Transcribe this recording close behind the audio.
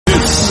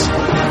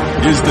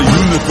is the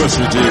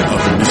University of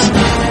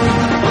Michigan.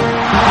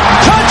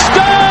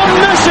 Touchdown,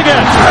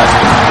 Michigan!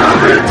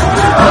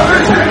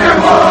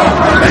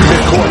 And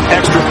midcourt,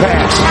 extra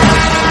pass.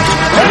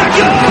 And it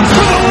goes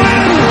for the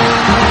win!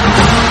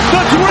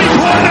 The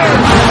three-pointer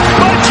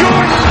by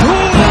Jordan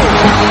Poole!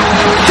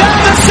 Down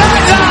the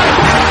sideline!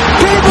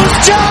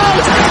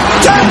 Peoples-Jones!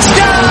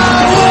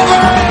 Touchdown,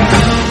 Wolverine!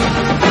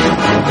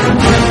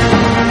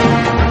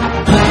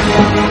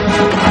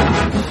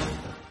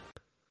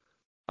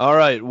 All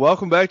right,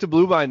 welcome back to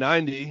Blue by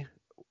 90.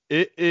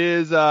 It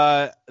is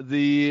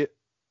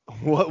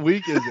what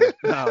week is it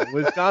now?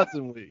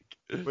 Wisconsin week.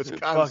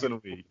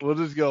 Wisconsin week. We'll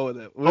just go with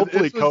it.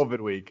 Hopefully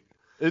COVID week.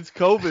 It's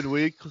COVID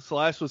week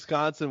 /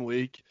 Wisconsin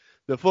week.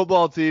 The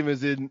football team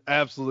is in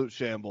absolute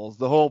shambles.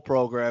 The whole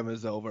program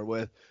is over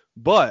with.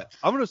 But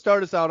I'm going to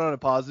start us out on a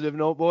positive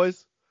note,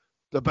 boys.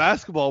 The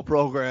basketball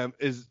program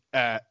is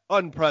at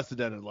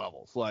unprecedented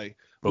levels. Like,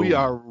 Boom. We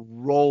are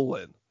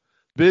rolling.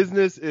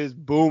 Business is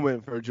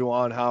booming for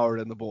Juwan Howard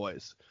and the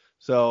boys.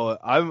 So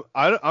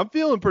I'm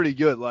feeling pretty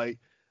good. Like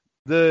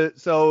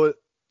so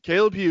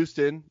Caleb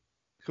Houston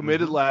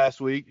committed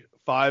last week,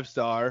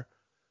 5-star.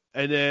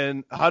 And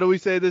then how do we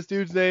say this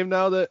dude's name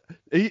now? That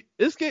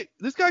this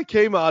guy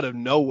came out of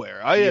nowhere.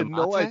 I had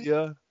no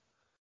idea.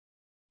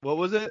 What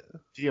was it?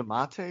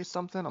 Diamante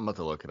something? I'm about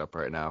to look it up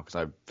right now because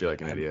I feel like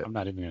an idiot. I'm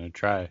not even going to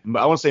try.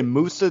 I want to say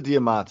Musa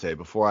Diamante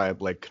before I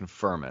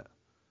confirm it.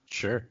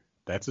 Sure.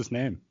 That's his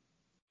name.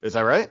 Is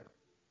that right?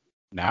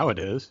 Now it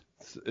is.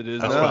 It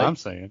is. That's now. what I'm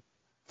saying.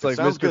 It's like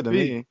sounds Mr. good to P.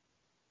 me.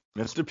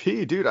 Mr.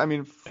 P, dude. I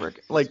mean,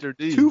 Mr.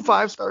 D. 2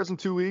 5-stars in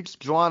 2 weeks.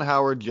 Juwan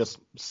Howard just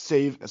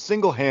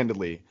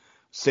single-handedly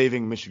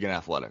saving Michigan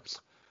athletics.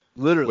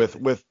 Literally.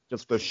 With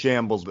just the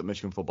shambles that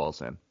Michigan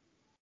football's in.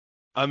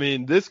 I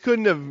mean, this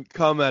couldn't have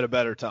come at a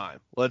better time.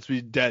 Let's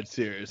be dead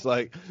serious.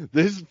 Like,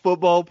 this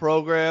football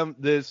program,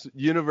 this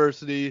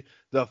university,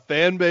 the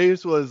fan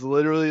base was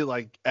literally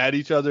like at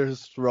each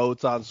other's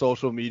throats on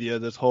social media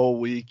this whole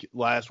week,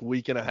 last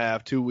week and a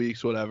half, 2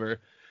 weeks, whatever.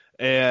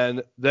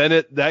 And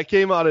then that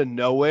came out of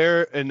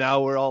nowhere, and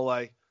now we're all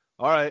like,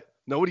 all right,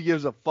 nobody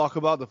gives a fuck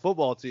about the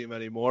football team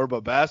anymore,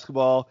 but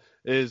basketball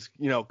is,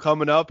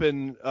 coming up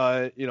in,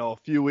 a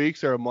few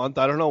weeks or a month.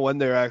 I don't know when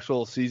their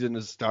actual season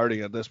is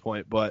starting at this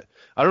point, but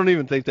I don't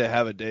even think they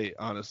have a date,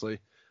 honestly.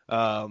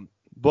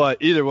 But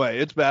either way,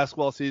 it's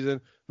basketball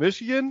season.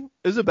 Michigan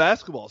is a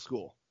basketball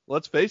school.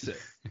 Let's face it.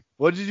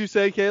 What did you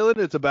say, Kalen?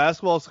 It's a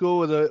basketball school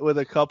with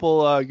a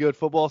couple good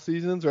football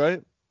seasons,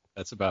 right?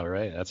 That's about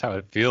right. That's how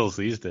it feels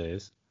these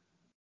days.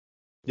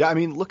 Yeah, I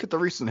mean, look at the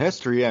recent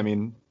history. I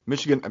mean,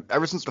 Michigan,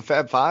 ever since the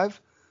Fab Five,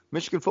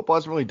 Michigan football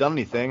hasn't really done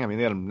anything. I mean,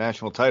 they had a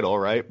national title,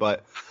 right?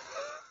 But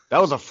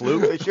that was a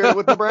fluke. They shared it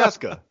with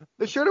Nebraska.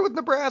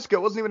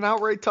 It wasn't even an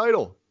outright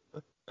title.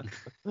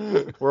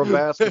 We're a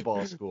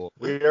basketball school.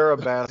 We are a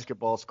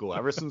basketball school.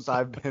 Ever since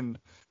I've been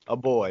a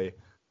boy,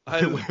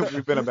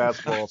 we've been a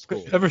basketball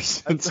school. Ever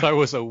since I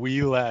was a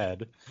wee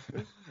lad.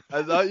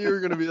 I thought you were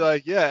going to be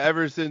like, yeah,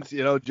 ever since,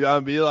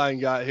 John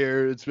Beilein got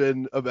here, it's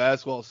been a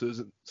basketball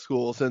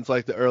school since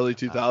like the early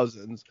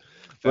 2000s.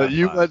 But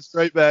you went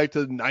straight back to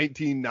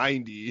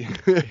 1990.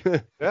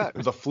 Yeah, it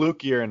was a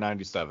fluke year in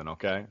 97,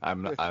 okay?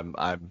 I'm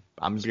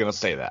just going to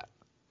say that.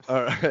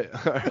 All right.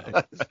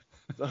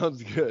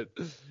 Sounds good.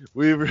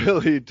 We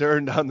really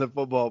turned on the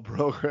football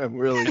program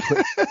really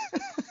quick.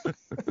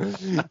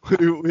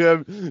 we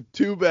have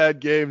 2 bad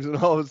games, and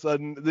all of a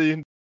sudden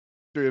the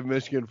of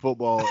Michigan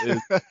football is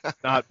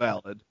not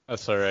valid.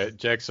 That's all right.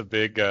 Jack's a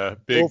big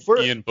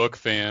Ian Book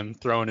fan,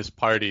 throwing his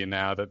party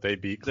now that they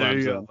beat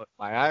Clemson.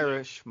 My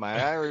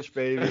Irish,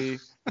 baby.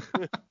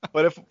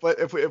 But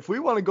if we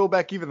want to go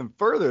back even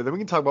further, then we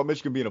can talk about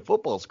Michigan being a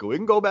football school. We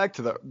can go back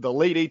to the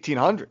late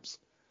 1800s,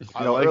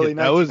 early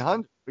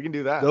 1900s. We can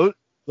do that.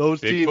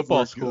 Those big teams football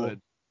were school.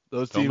 good.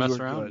 Those Don't teams mess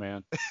were around, good.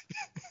 man.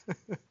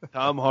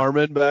 Tom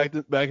Harmon back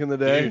in the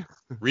day. Dude,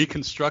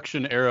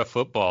 Reconstruction era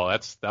football.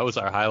 That was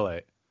our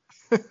highlight.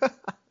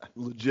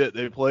 Legit,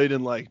 they played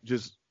in like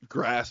just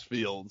grass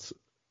fields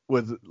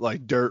with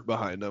like dirt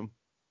behind them.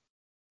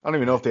 I don't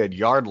even know if they had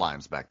yard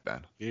lines back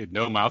then. Dude,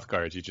 no mouth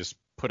guards. You just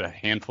put a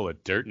handful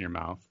of dirt in your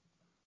mouth.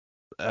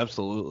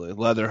 Absolutely.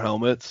 Leather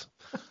helmets.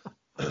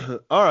 All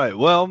right.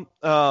 Well,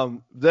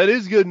 that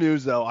is good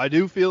news, though. I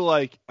do feel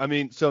like,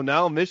 so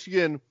now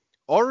Michigan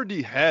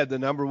already had the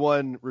number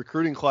 1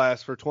 recruiting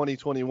class for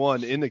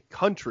 2021 in the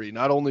country,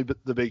 not only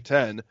the Big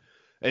Ten,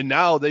 and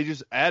now they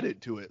just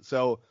added to it.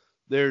 So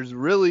there's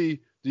really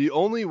the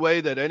only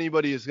way that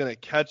anybody is going to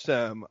catch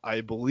them,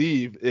 I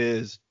believe,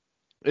 is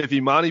if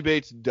Imani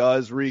Bates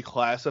does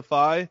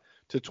reclassify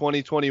to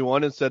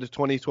 2021 instead of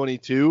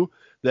 2022,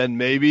 then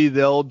maybe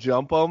they'll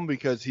jump him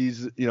because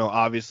he's,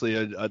 obviously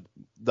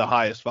the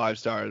highest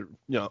 5-star,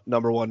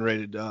 number 1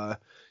 rated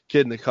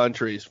kid in the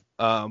country.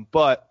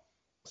 But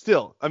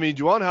still,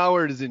 Juwan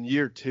Howard is in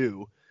year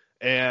 2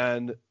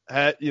 and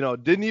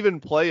didn't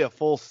even play a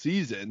full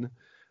season.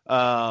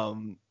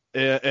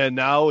 And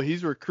now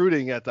he's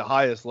recruiting at the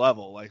highest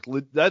level. Like,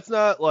 that's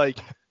not like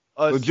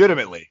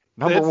legitimately.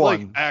 Number one.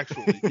 Like,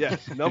 actually,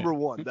 yes, number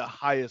one, the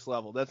highest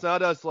level. That's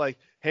not us like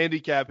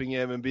handicapping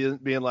him and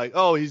being like,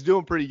 oh, he's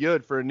doing pretty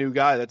good for a new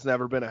guy that's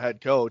never been a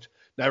head coach,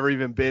 never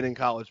even been in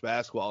college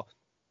basketball.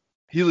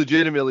 He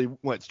legitimately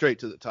went straight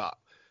to the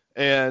top.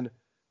 And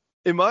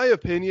in my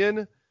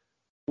opinion,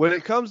 when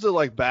it comes to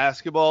like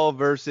basketball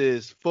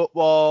versus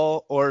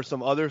football or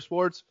some other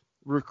sports,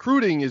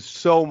 recruiting is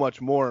so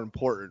much more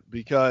important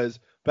because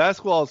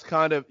basketball is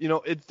kind of,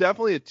 it's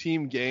definitely a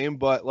team game,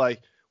 but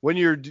like when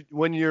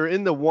you're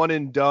in the one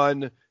and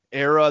done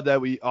era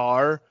that we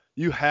are,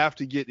 you have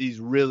to get these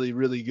really,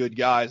 really good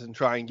guys and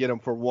try and get them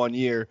for 1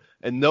 year.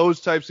 And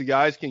those types of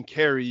guys can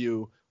carry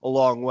you a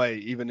long way,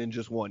 even in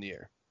just 1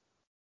 year.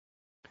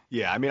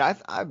 Yeah, I mean,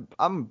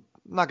 I'm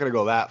not going to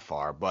go that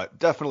far, but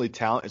definitely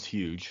talent is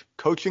huge.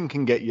 Coaching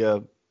can get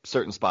you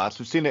certain spots.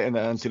 We've seen it in the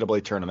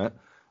NCAA tournament,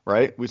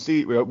 right? We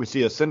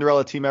see a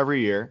Cinderella team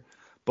every year,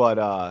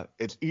 but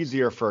it's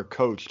easier for a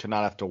coach to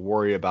not have to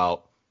worry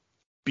about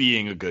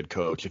being a good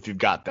coach if you've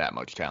got that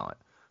much talent.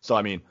 So,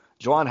 I mean,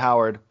 Juwan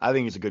Howard, I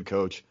think he's a good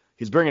coach.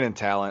 He's bringing in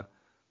talent.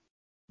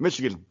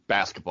 Michigan's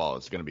basketball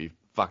is going to be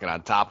fucking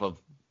on top of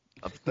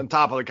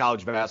the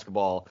college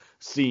basketball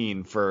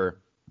scene for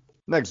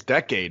next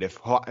decade if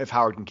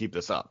Howard can keep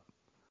this up.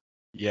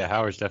 Yeah,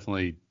 Howard's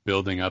definitely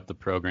building up the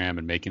program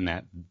and making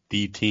that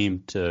the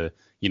team to,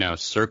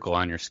 circle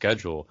on your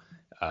schedule.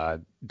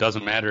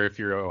 Doesn't matter if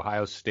you're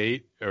Ohio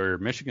State or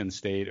Michigan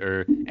State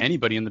or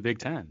anybody in the Big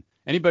Ten.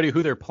 Anybody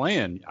who they're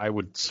playing, I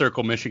would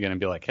circle Michigan and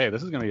be like, hey,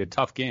 this is going to be a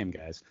tough game,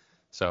 guys.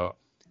 So,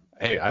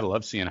 hey, I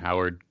love seeing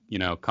Howard,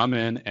 come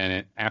in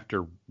and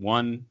after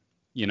one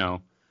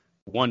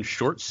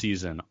short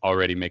season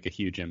already make a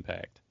huge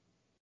impact.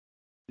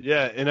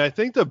 Yeah, and I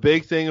think the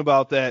big thing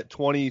about that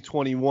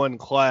 2021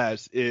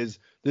 class is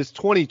this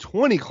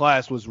 2020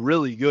 class was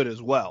really good as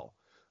well.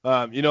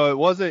 It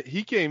wasn't,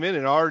 he came in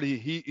and already,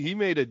 he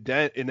made a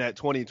dent in that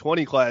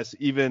 2020 class,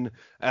 even,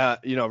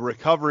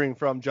 recovering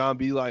from John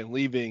Beilein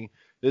leaving.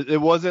 It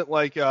wasn't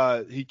like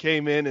he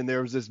came in and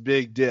there was this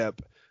big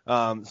dip.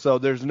 So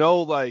there's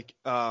no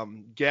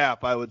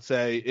gap, I would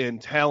say, in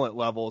talent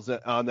levels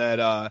on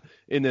that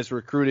in this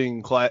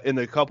recruiting class, in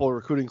the couple of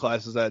recruiting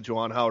classes that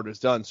Juwan Howard has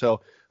done.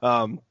 So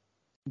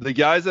the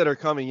guys that are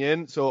coming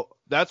in, so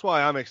that's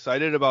why I'm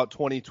excited about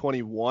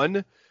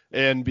 2021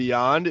 and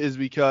beyond, is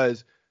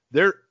because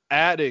they're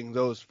adding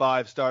those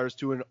 5 stars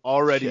to an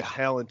already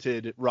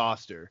talented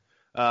roster.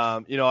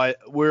 We're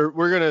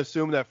going to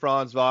assume that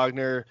Franz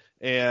Wagner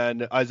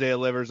and Isaiah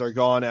Livers are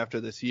gone after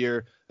this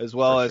year, as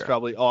well as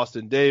probably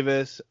Austin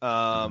Davis.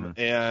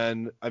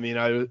 And I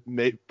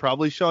mean,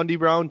 probably Sean D.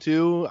 Brown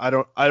too. I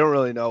don't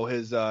really know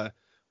his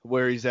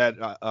where he's at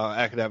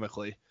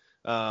academically.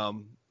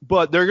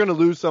 But they're going to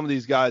lose some of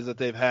these guys that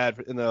they've had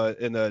in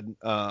the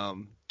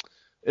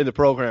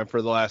program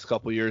for the last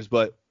couple of years.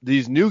 But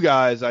these new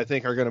guys, I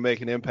think, are going to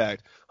make an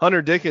impact.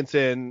 Hunter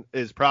Dickinson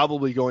is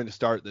probably going to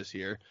start this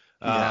year.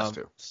 He has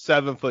to.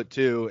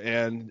 7'2",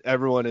 and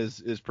everyone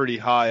is pretty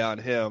high on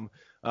him.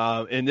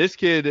 And this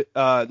kid,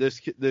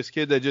 this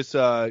kid that just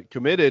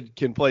committed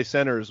can play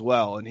center as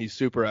well, and he's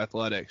super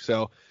athletic.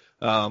 So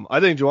I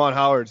think Juwan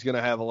Howard's going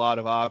to have a lot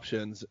of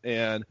options.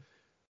 And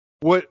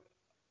what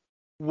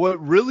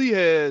really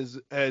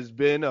has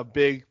been a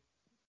big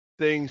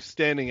thing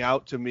standing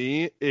out to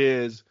me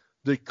is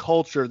the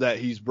culture that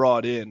he's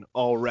brought in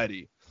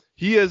already.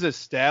 He has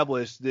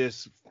established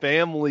this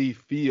family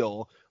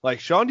feel. Like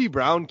Sean D.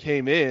 Brown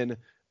came in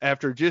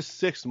after just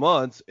 6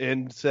 months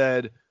and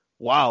said,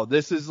 wow,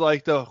 this is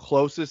like the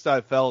closest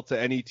I've felt to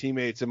any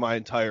teammates in my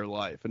entire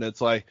life. And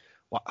it's like,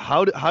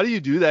 how do you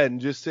do that in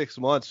just 6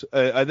 months?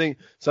 I think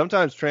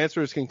sometimes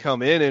transfers can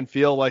come in and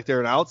feel like they're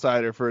an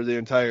outsider for the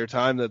entire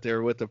time that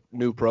they're with the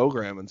new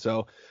program. And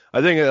so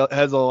I think it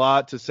has a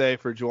lot to say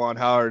for Juwan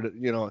Howard.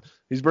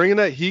 He's bringing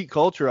that Heat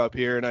culture up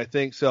here. And I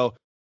think so.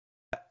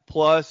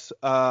 Plus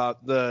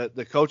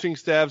the coaching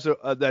staffs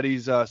that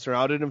he's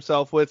surrounded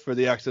himself with for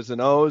the X's and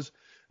O's.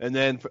 And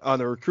then on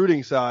the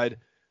recruiting side,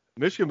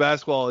 Michigan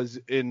basketball is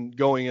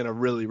going in a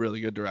really,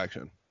 really good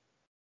direction.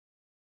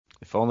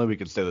 If only we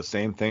could say the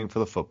same thing for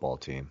the football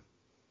team.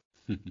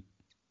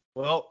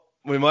 Well,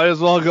 we might as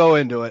well go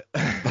into it.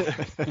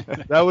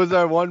 That was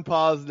our one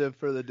positive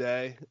for the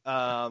day.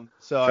 So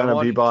trying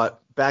to be brought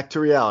back to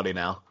reality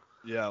now.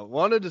 Yeah,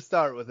 wanted to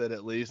start with it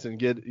at least and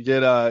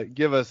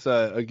give us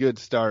a good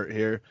start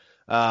here.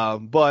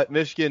 But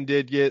Michigan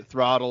did get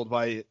throttled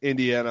by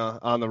Indiana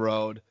on the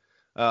road.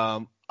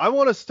 I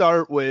want to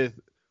start with,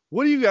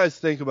 what do you guys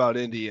think about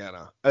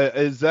Indiana?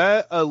 Is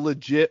that a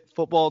legit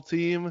football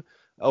team?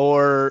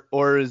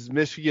 Or is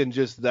Michigan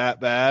just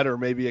that bad, or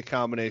maybe a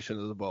combination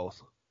of the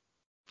both?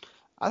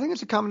 I think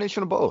it's a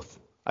combination of both.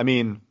 I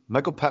mean,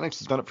 Michael Penix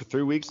has done it for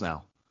 3 weeks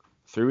now,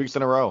 3 weeks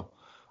in a row,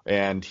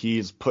 and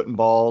he's putting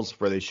balls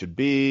where they should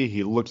be.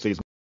 He looks like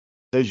he's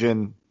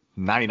decision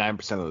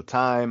 99% of the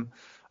time.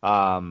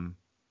 I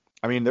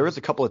mean, there was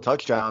a couple of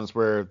touchdowns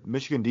where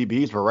Michigan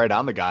DBs were right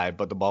on the guy,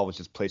 but the ball was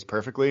just placed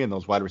perfectly, and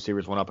those wide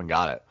receivers went up and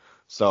got it.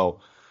 So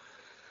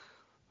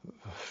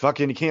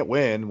fucking, you can't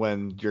win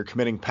when you're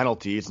committing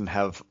penalties and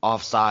have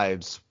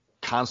offsides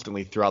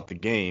constantly throughout the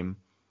game,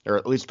 or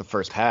at least the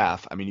first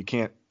half. I mean, you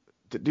can't.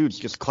 The dude's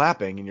just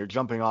clapping and you're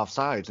jumping off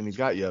sides, and he's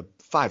got you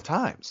 5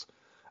 times.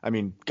 I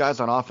mean, guys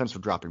on offense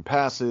were dropping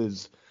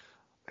passes.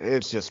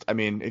 It's just, I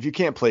mean, if you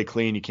can't play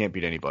clean, you can't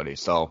beat anybody.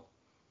 So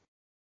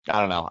I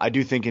don't know. I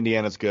do think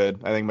Indiana's good.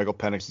 I think Michael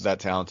Penix is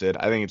that talented.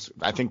 I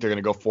think they're going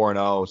to go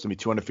 4-0. It's going to be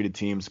 2 undefeated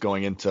teams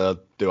going into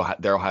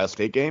their Ohio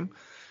State game.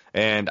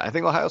 And I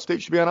think Ohio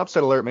State should be on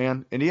upset alert,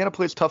 man. Indiana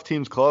plays tough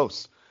teams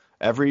close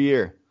every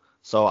year.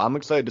 So I'm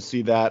excited to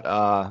see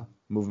that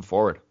moving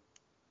forward.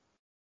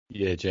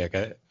 Yeah, Jack,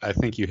 I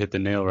think you hit the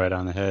nail right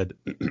on the head.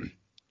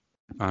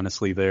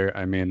 Honestly, there.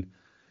 I mean,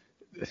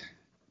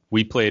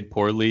 we played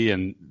poorly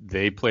and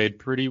they played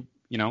pretty,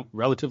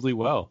 relatively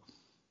well.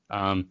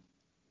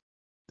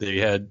 They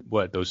had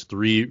those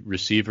 3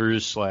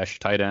 receivers /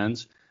 tight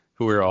ends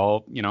who were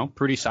all,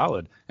 pretty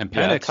solid. And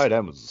Penix, tight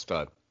end was a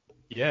stud.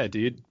 Yeah,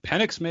 dude.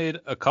 Penix made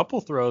a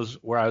couple throws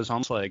where I was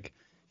almost like,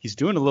 he's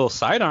doing a little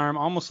sidearm,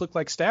 almost looked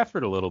like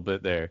Stafford a little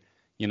bit there,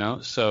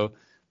 So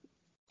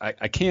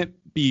I can't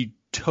be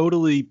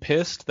totally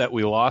pissed that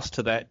we lost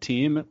to that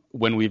team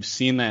when we've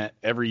seen that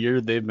every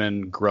year they've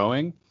been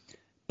growing,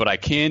 but I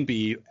can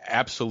be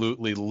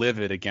absolutely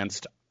livid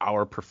against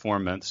our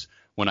performance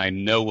when I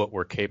know what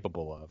we're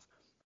capable of.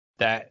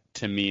 That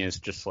to me is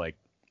just like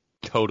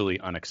totally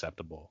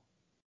unacceptable.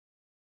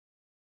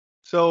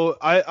 So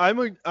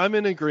I'm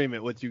in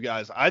agreement with you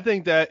guys. I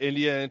think that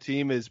Indiana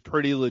team is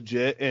pretty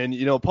legit, and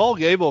Paul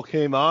Gable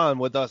came on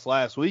with us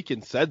last week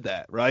and said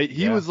that, right?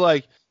 He was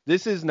like,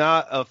 this is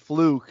not a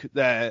fluke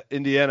that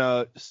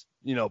Indiana,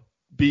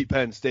 beat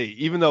Penn State,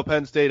 even though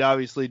Penn State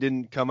obviously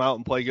didn't come out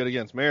and play good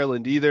against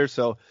Maryland either.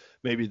 So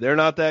maybe they're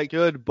not that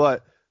good,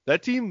 but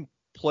that team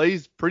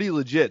plays pretty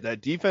legit.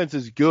 That defense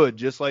is good,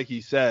 just like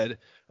he said.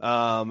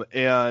 And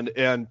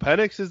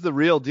Penix is the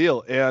real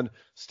deal. And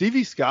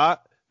Stevie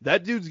Scott,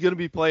 that dude's going to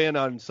be playing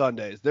on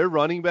Sundays. Their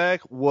running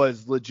back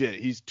was legit.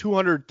 He's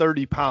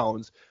 230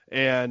 pounds.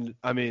 And,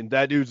 I mean,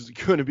 that dude's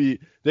going to be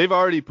 – they've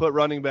already put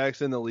running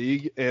backs in the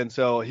league, and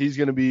so he's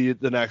going to be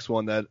the next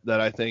one that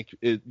I think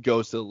it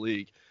goes to the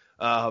league.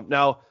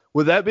 Now,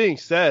 with that being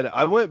said,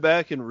 I went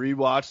back and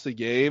rewatched the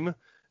game,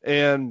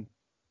 and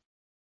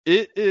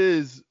it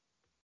is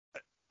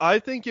 – I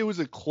think it was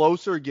a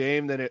closer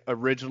game than it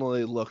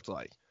originally looked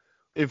like.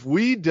 If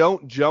we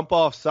don't jump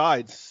off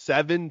sides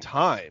 7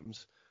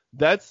 times –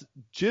 that's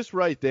just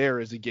right there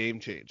as a game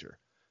changer.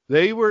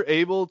 They were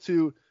able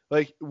to,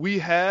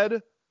 we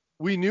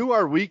knew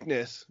our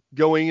weakness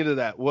going into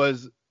that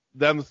was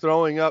them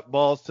throwing up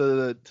balls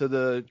to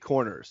the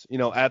corners,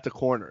 at the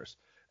corners.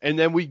 And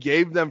then we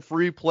gave them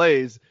free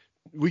plays.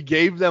 We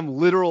gave them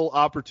literal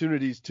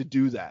opportunities to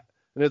do that.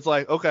 And it's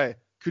like, okay,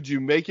 could you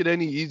make it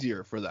any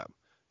easier for them?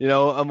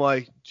 I'm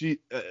like,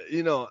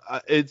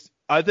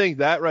 I think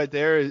that right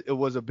there, it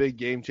was a big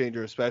game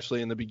changer,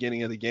 especially in the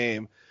beginning of the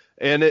game.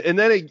 And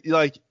then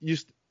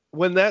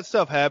when that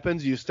stuff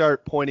happens, you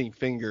start pointing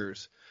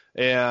fingers,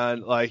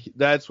 and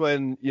that's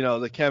when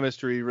the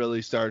chemistry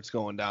really starts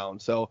going down.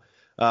 So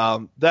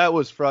that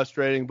was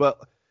frustrating,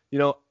 but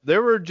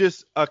there were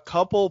just a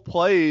couple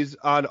plays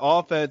on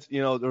offense.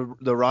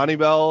 The Ronnie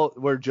Bell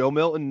where Joe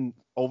Milton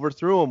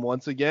overthrew him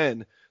once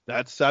again.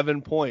 That's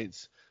 7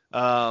 points.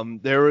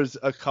 There was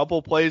a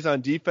couple plays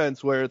on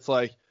defense where it's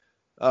like.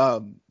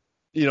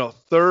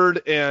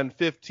 3rd and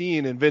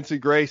 15, and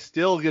Vincent Gray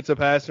still gets a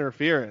pass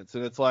interference.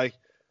 And it's like,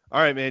 all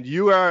right, man,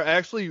 you are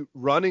actually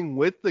running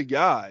with the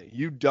guy.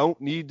 You don't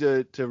need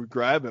to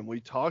grab him. We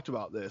talked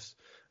about this.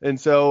 And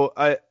so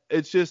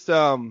it's just,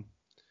 I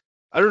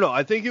don't know.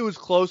 I think it was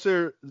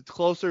closer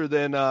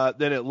than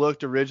it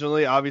looked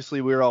originally. Obviously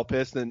we were all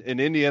pissed, and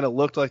Indiana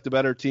looked like the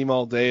better team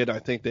all day, and I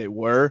think they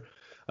were.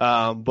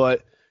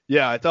 But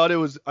yeah, I thought it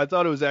was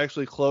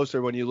actually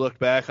closer when you looked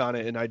back on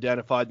it and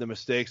identified the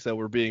mistakes that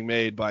were being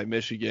made by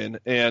Michigan.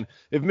 And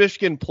if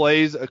Michigan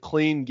plays a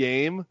clean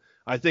game,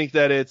 I think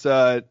that it's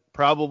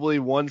probably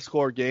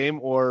 1-score game,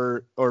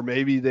 or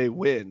maybe they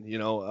win.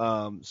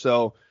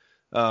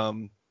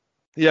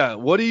 Yeah.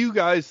 What do you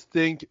guys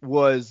think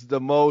was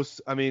the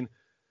most? I mean,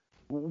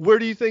 where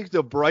do you think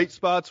the bright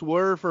spots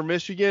were for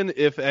Michigan,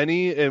 if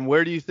any, and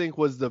where do you think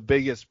was the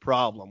biggest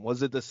problem?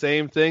 Was it the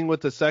same thing with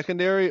the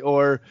secondary,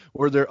 or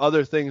were there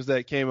other things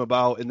that came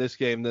about in this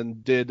game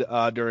than did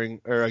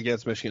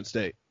against Michigan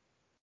State?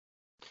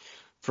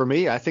 For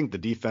me, I think the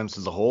defense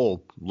as a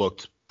whole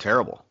looked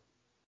terrible.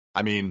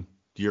 I mean,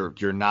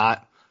 you're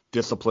not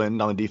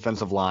disciplined on the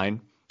defensive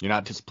line. You're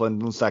not disciplined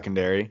in the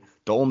secondary.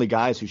 The only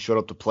guys who showed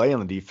up to play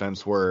on the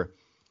defense were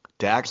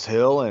Dax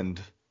Hill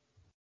and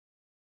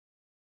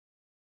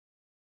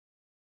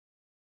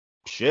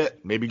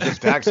maybe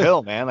just Dax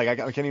Hill, man. I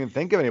can't even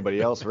think of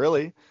anybody else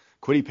really.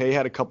 Kwity Paye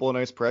had a couple of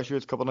nice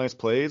pressures, a couple of nice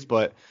plays,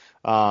 but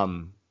I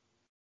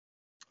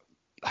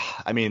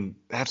mean,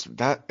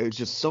 it's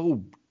just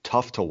so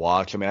tough to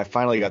watch. I mean, I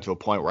finally got to a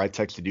point where I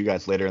texted you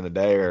guys later in the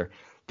day or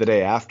the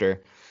day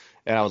after,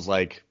 and I was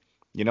like,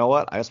 you know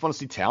what? I just want to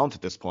see talent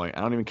at this point.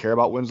 I don't even care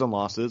about wins and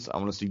losses. I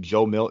want to see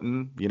Joe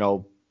Milton,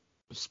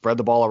 spread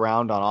the ball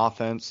around on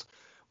offense.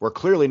 We're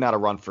clearly not a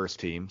run-first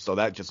team, so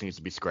that just needs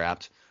to be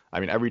scrapped.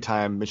 I mean, every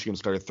time Michigan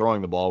started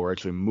throwing the ball, we're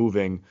actually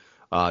moving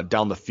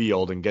down the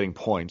field and getting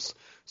points.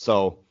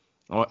 So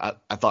I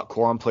thought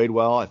Corum played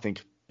well. I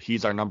think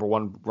he's our number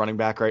one running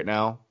back right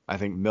now. I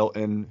think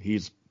Milton,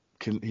 he's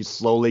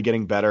slowly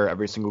getting better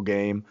every single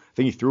game. I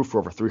think he threw for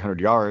over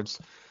 300 yards.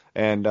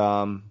 And,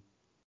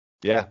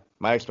 yeah,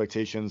 my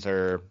expectations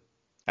are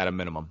at a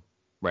minimum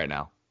right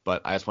now.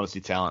 But I just want to see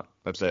talent.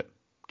 That's it.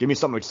 Give me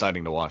something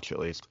exciting to watch at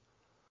least.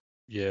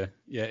 Yeah.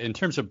 In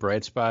terms of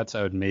bright spots,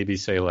 I would maybe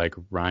say like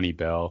Ronnie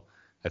Bell.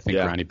 I think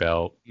Ronnie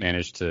Bell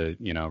managed to,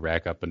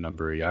 rack up a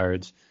number of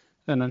yards.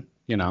 And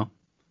then,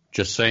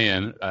 just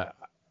saying,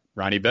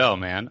 Ronnie Bell,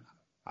 man,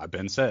 I've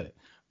been said.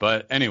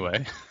 But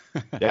anyway.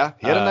 Yeah,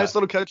 he had a nice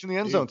little catch in the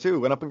end zone too.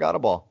 Went up and got a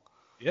ball.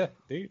 Yeah,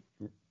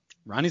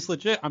 Ronnie's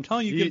legit. I'm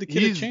telling you, give the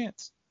kid a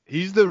chance.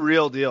 He's the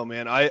real deal,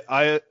 man.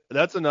 I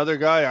that's another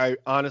guy I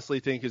honestly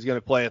think is going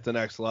to play at the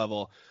next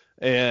level.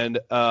 And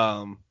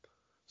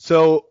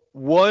so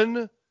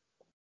one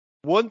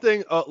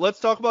thing, let's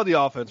talk about the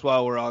offense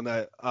while we're on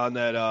that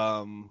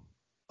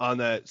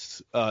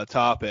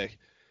topic.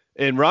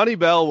 And Ronnie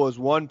Bell was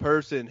one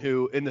person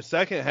who, in the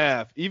second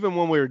half, even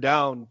when we were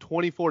down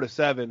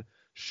 24-7,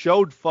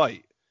 showed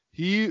fight.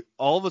 He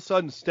all of a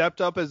sudden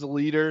stepped up as a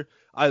leader.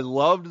 I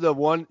loved the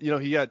one,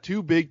 he got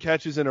 2 big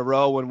catches in a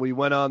row when we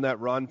went on that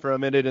run for a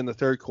minute in the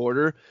third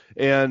quarter.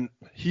 And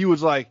he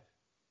was like,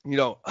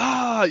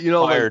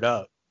 fired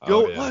up.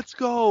 Let's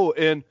go.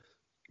 And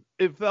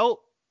it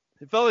felt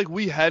like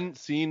we hadn't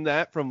seen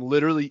that from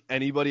literally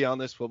anybody on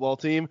this football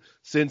team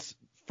since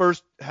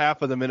first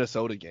half of the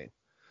Minnesota game.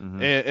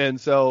 Mm-hmm.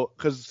 And so,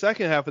 because the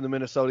second half of the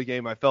Minnesota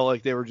game, I felt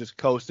like they were just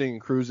coasting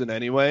and cruising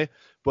anyway.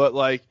 But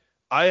like,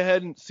 I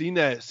hadn't seen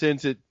that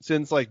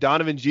since like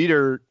Donovan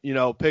Jeter,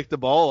 picked the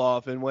ball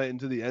off and went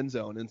into the end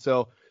zone. And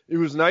so it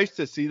was nice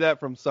to see that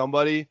from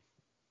somebody.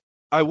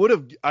 I would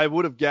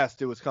have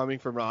guessed it was coming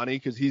from Ronnie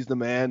because he's the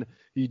man.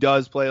 He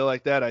does play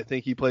like that. I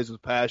think he plays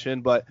with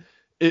passion. But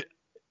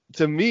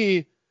to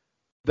me,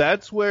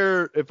 that's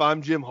where, if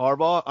I'm Jim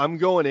Harbaugh, I'm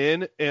going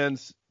in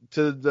and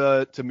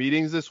to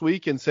meetings this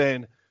week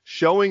and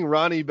showing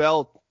Ronnie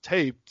Bell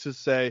tape to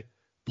say,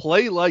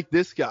 play like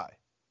this guy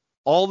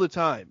all the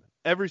time,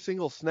 every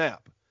single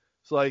snap.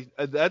 So like,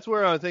 that's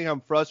where I think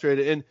I'm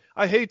frustrated. And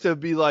I hate to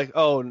be like,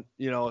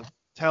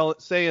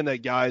 saying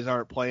that guys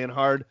aren't playing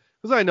hard,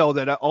 because I know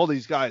that all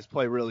these guys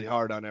play really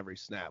hard on every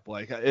snap.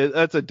 Like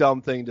that's a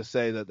dumb thing to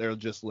say that they're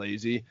just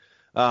lazy.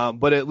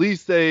 But at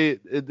least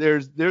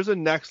there's a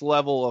next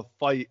level of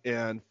fight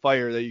and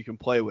fire that you can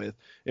play with.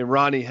 And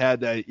Ronnie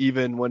had that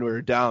even when we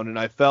were down. And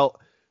I felt,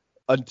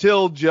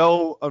 until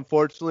Joe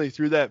unfortunately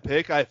threw that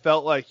pick, I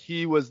felt like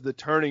he was the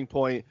turning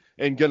point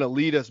and going to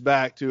lead us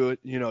back to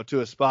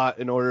a spot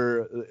in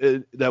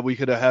order that we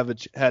could have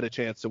had a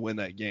chance to win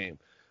that game.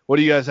 What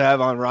do you guys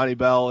have on Ronnie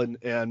Bell?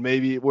 And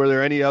maybe were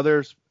there any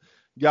other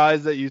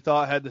guys that you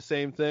thought had the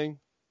same thing?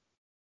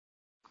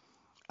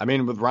 I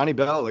mean, with Ronnie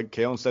Bell, like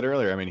Kalen said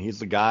earlier, I mean, he's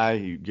the guy.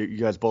 You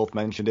guys both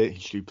mentioned it.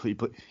 He played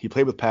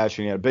with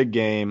passion. He had a big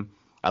game.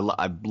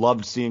 I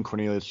loved seeing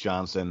Cornelius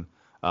Johnson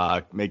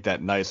make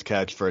that nice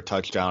catch for a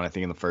touchdown, I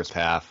think, in the first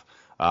half.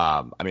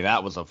 I mean,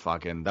 that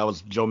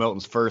was Joe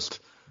Milton's first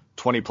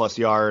 20-plus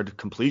yard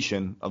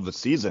completion of the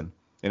season.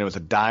 And it was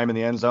a dime in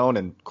the end zone,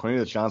 and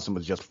Cornelius Johnson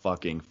was just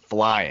fucking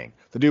flying.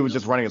 The dude was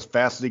just running as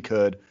fast as he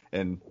could,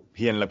 and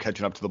he ended up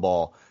catching up to the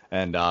ball.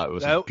 And it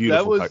was a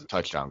beautiful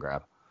touchdown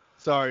grab.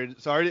 Sorry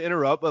to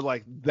interrupt, but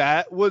like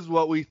that was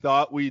what we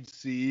thought we'd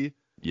see.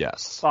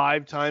 Yes.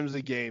 5 times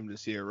a game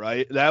this year,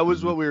 right? That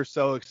was what we were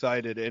so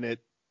excited, and it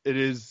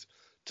is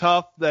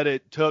tough that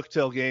it took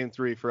till game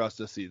 3 for us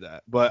to see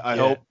that. But I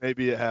hope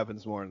maybe it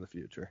happens more in the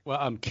future. Well,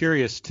 I'm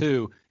curious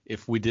too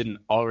if we didn't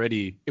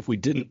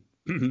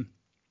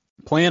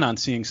plan on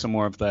seeing some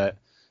more of that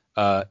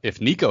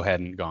if Nico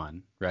hadn't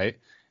gone, right?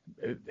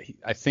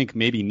 I think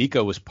maybe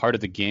Nico was part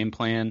of the game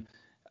plan.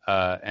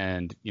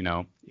 And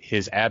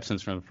his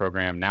absence from the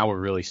program, now we're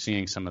really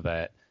seeing some of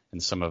that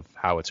and some of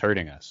how it's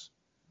hurting us.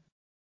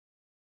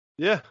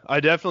 Yeah, I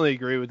definitely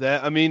agree with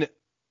that. I mean,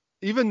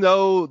 even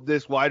though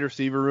this wide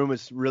receiver room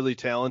is really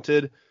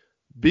talented,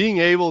 being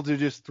able to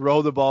just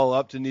throw the ball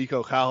up to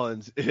Nico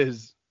Collins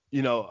is,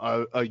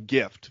 a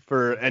gift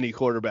for any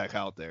quarterback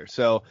out there.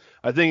 So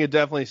I think it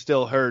definitely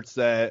still hurts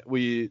that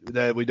we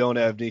don't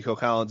have Nico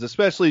Collins,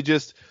 especially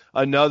just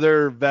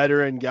another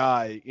veteran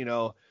guy,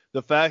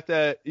 The fact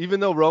that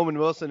even though Roman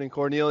Wilson and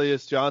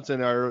Cornelius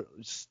Johnson are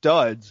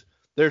studs,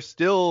 they're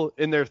still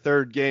in their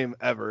 3rd game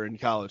ever in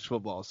college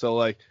football. So,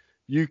 like,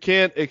 you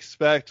can't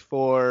expect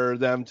for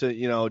them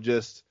to,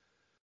 just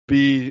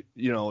be,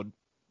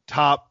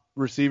 top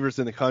receivers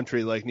in the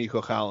country like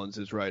Nico Collins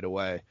is right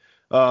away.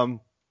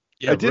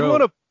 I did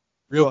want to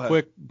real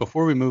quick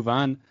before we move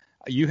on.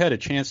 You had a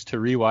chance to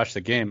rewatch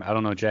the game. I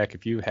don't know, Jack,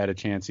 if you had a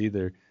chance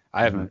either.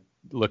 I haven't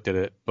looked at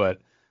it,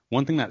 but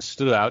one thing that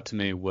stood out to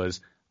me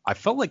was I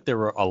felt like there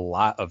were a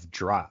lot of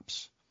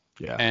drops.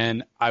 Yeah.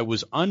 And I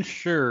was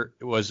unsure,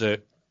 was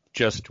it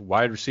just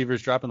wide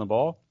receivers dropping the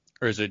ball,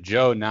 or is it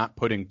Joe not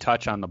putting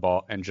touch on the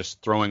ball and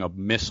just throwing a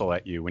missile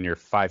at you when you're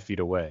 5 feet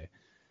away?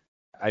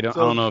 I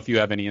don't know if you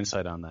have any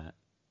insight on that.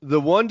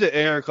 The one to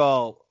Eric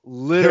Hall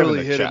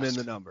literally hit him in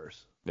the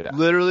numbers. Yeah.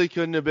 Literally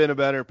couldn't have been a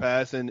better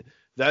pass, and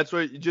that's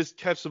where you just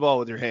catch the ball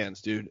with your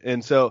hands, dude.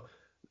 And so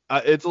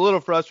it's a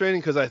little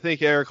frustrating because I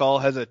think Eric Hall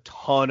has a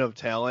ton of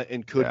talent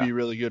and could be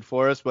really good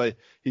for us, but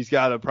he's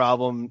got a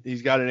problem.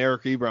 He's got an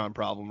Eric Ebron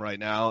problem right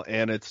now,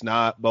 and it's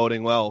not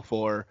boding well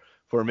for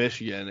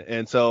Michigan.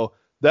 And so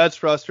that's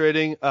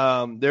frustrating.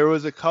 There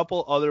was a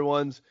couple other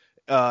ones.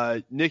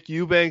 Nick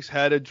Eubanks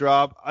had a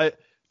drop.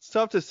 It's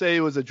tough to say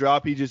it was a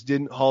drop. He just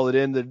didn't haul it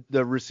in.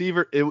 The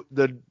receiver,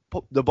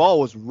 the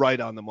ball was right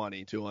on the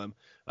money to him.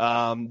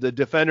 The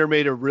defender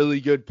made a really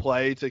good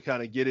play to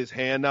kind of get his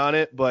hand on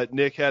it, but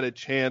Nick had a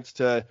chance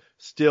to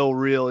still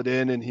reel it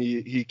in, and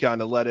he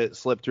kind of let it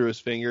slip through his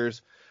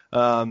fingers.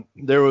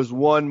 There was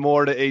one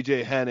more to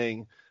AJ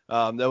Henning.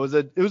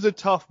 It was a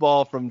tough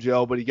ball from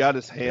Joe, but he got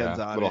his hands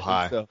on it.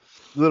 A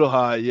little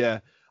high,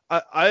 yeah.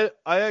 I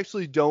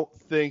actually don't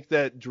think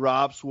that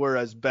drops were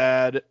as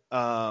bad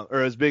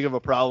or as big of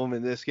a problem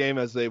in this game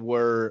as they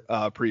were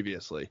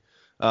previously.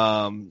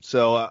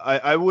 So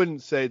I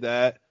wouldn't say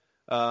that.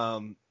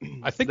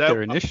 I think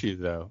they're an issue,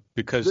 though,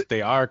 because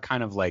they are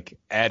kind of like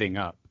adding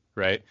up,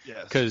 right?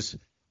 Yes. Because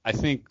I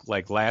think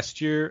like last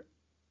year,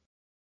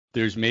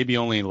 there's maybe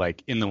only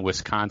like in the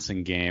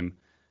Wisconsin game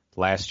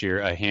last year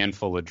a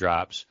handful of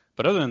drops.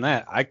 But other than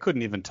that, I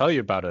couldn't even tell you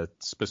about a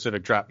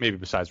specific drop, maybe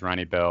besides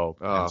Ronnie Bell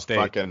and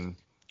State.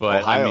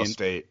 But Ohio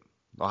State.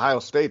 Ohio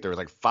State, there was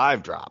like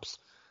 5 drops.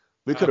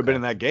 We could have been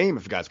in that game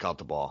if you guys caught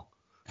the ball.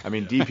 I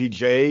mean,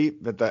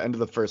 DPJ at the end of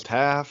the first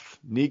half,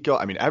 Nico.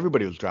 I mean,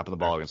 everybody was dropping the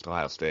ball against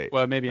Ohio State.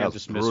 Well, maybe I'm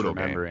just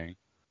misremembering. Game.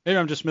 Maybe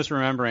I'm just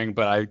misremembering,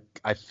 but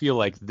I feel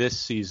like this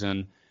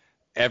season,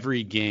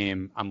 every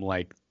game, I'm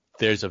like,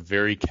 there's a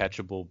very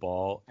catchable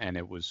ball, and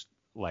it was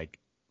like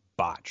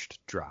botched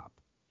drop,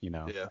 you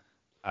know? Yeah.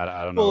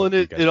 I don't know. Well, and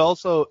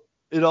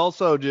it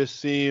also just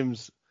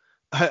seems,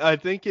 I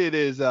think it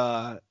is,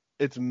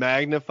 it's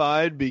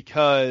magnified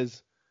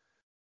because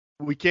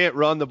we can't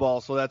run the ball,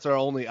 so that's our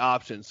only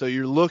option. So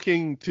you're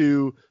looking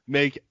to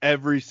make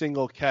every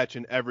single catch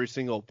and every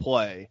single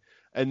play.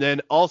 And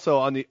then also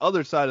on the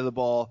other side of the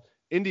ball,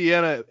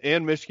 Indiana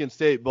and Michigan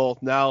State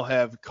both now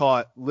have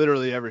caught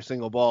literally every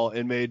single ball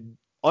and made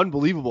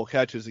unbelievable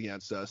catches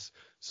against us.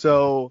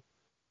 So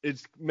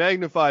it's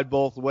magnified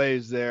both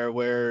ways there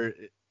where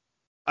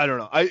I don't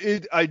know.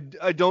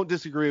 I don't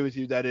disagree with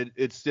you that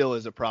it still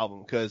is a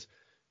problem because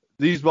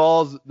these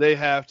balls, they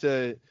have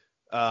to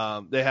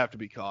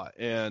be caught,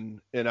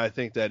 and I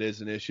think that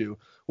is an issue.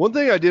 One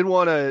thing I did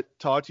want to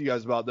talk to you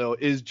guys about, though,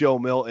 is Joe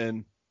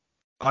Milton.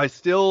 I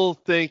still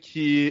think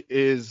he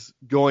is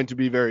going to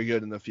be very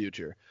good in the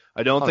future.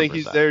 I don't 100%. Think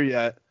he's there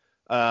yet.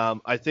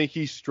 I think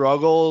he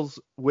struggles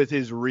with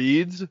his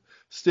reads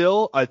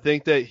still. I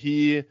think that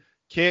he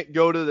can't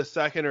go to the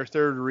second or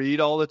third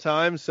read all the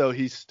time, so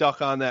he's stuck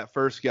on that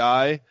first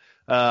guy.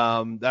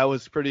 That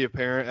was pretty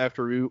apparent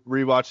after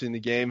rewatching the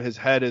game. His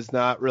head is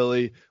not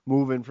really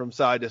moving from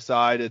side to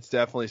side. It's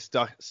definitely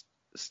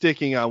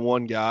sticking on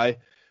one guy.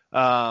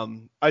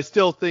 I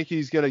still think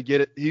he's going to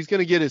get it. He's going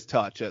to get his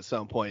touch at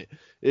some point.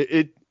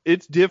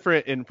 It's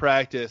different in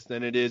practice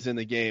than it is in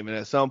the game, and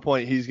at some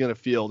point he's going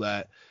to feel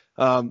that.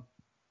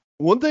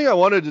 One thing I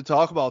wanted to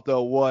talk about,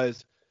 though,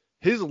 was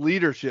his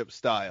leadership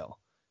style.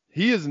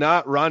 He is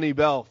not Ronnie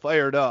Bell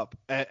fired up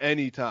at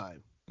any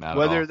time.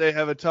 Whether they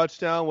have a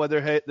touchdown,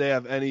 whether they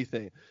have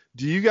anything.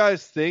 Do you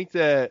guys think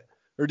that,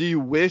 or do you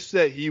wish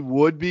that he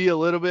would be a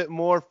little bit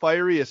more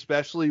fiery,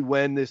 especially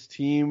when this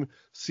team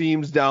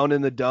seems down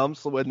in the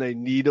dumps, when they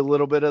need a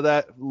little bit of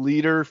that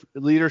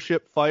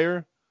leadership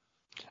fire?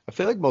 I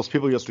feel like most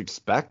people just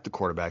expect the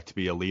quarterback to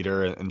be a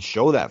leader and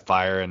show that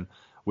fire, and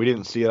we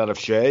didn't see it out of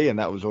Shea, and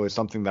that was always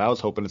something that I was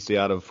hoping to see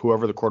out of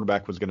whoever the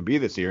quarterback was going to be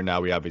this year. Now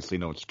we obviously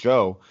know it's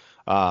Joe.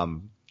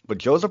 But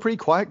Joe's a pretty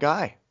quiet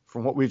guy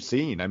from what we've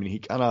seen. I mean, he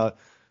kind of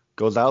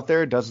goes out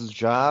there, does his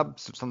job,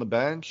 sits on the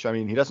bench. I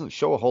mean, he doesn't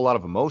show a whole lot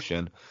of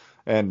emotion.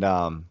 And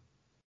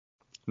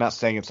not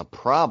saying it's a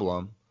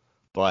problem,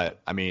 but,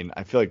 I mean,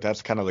 I feel like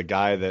that's kind of the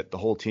guy that the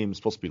whole team is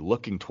supposed to be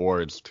looking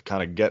towards to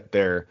kind of get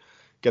their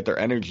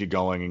energy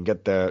going and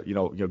get the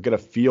get a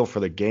feel for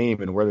the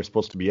game and where they're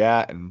supposed to be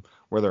at and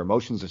where their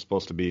emotions are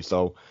supposed to be.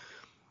 So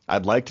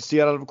I'd like to see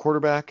it out of a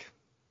quarterback.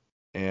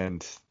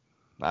 And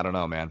I don't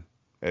know, man.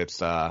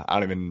 It's I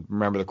don't even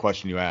remember the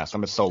question you asked.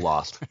 I'm just so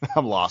lost.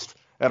 I'm lost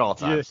at all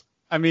times.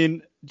 Yeah, I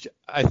mean,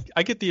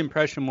 I get the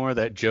impression more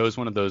that Joe's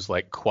one of those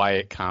like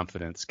quiet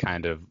confidence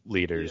kind of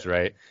leaders,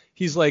 right?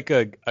 He's like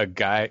a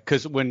guy,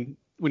 because when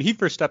he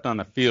first stepped on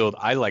the field,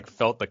 I like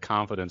felt the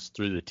confidence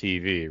through the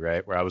TV,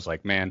 right? Where I was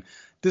like, man,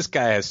 this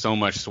guy has so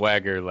much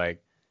swagger,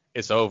 like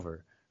it's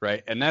over,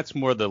 right? And that's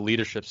more the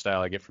leadership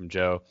style I get from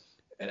Joe.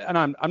 And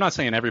I'm not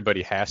saying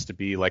everybody has to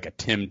be like a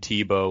Tim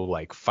Tebow,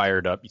 like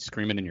fired up,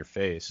 screaming in your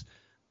face.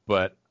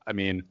 But, I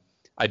mean,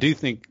 I do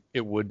think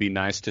it would be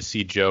nice to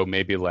see Joe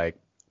maybe, like,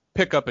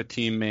 pick up a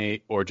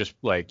teammate or just,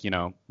 like,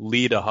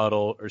 lead a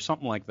huddle or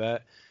something like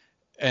that.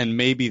 And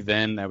maybe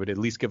then I would at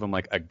least give him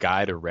like a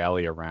guy to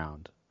rally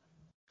around.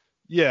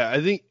 Yeah,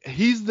 I think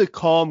he's the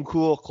calm,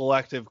 cool,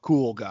 collective,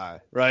 cool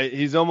guy, right?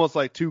 He's almost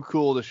like too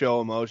cool to show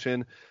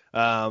emotion.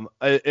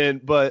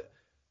 But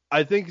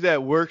I think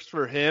that works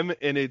for him,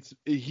 and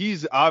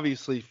he's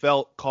obviously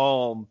felt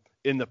calm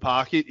in the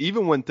pocket,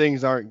 even when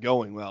things aren't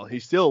going well. He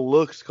still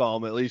looks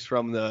calm, at least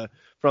from the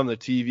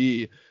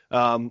TV.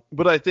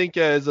 But I think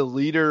as a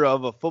leader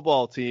of a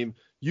football team,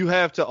 you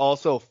have to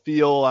also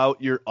feel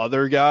out your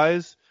other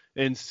guys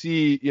and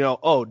see,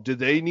 do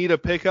they need a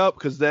pickup?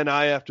 Because then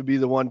I have to be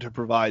the one to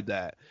provide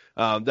that.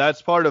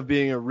 That's part of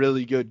being a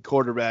really good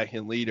quarterback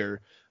and leader.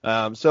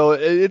 So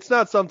it's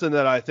not something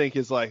that I think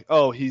is like,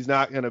 oh, he's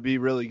not going to be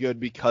really good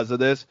because of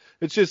this.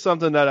 It's just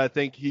something that I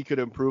think he could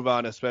improve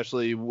on,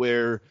 especially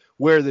where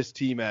this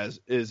team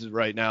is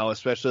right now,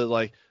 especially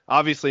like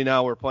obviously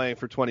now we're playing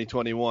for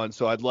 2021.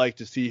 So I'd like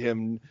to see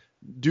him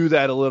do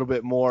that a little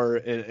bit more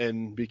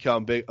and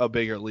become a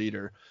bigger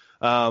leader.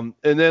 And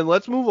then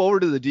let's move over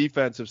to the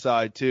defensive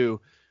side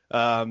too.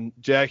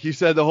 Jack, you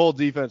said the whole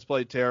defense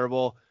played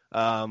terrible.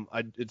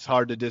 It's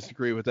hard to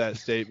disagree with that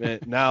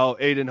statement. Now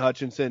Aiden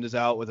Hutchinson is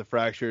out with a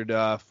fractured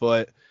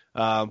foot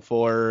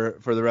for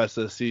the rest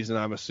of the season,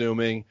 I'm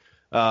assuming.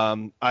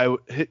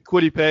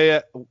 Kwity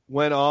Paye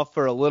went off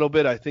for a little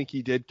bit. I think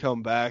he did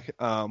come back,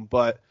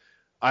 but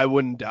I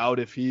wouldn't doubt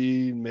if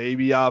he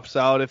maybe opts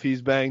out if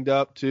he's banged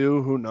up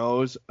too. Who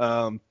knows?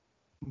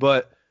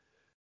 But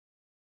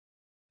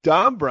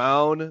Don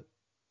Brown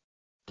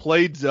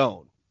played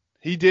zone.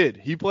 He did.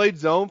 He played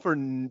zone for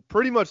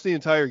pretty much the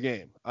entire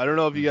game. I don't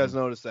know if you guys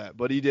noticed that,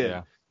 but he did.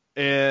 Yeah.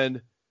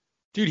 And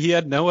dude, he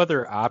had no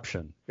other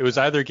option. It was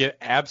either get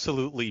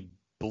absolutely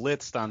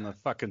blitzed on the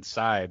fucking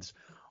sides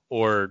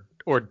or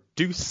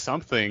do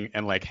something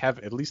and like have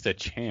at least a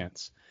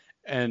chance.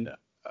 And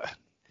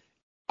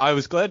I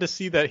was glad to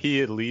see that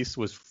he at least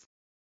was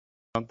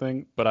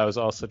something, but I was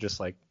also just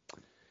like,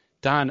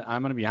 Don,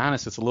 I'm going to be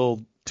honest, it's a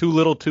little too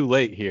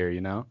late here,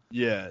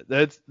 Yeah,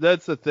 that's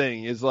the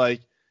thing is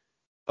like,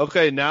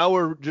 okay, now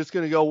we're just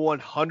going to go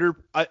 100.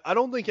 I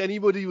don't think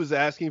anybody was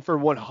asking for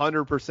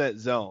 100%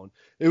 zone.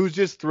 It was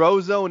just throw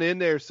zone in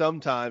there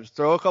sometimes,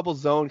 throw a couple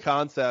zone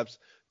concepts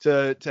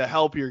to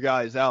help your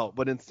guys out.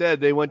 But instead,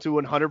 they went to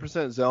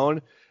 100%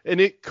 zone, and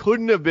it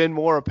couldn't have been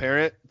more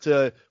apparent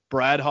to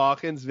Brad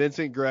Hawkins,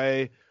 Vincent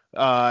Gray,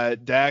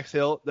 Dax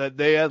Hill that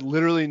they had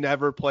literally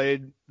never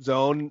played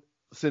zone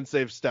since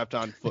they've stepped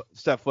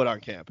foot on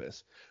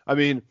campus. I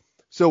mean,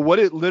 so what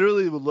it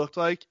literally would look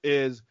like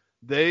is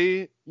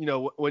they,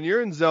 when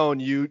you're in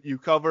zone, you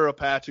cover a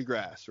patch of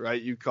grass,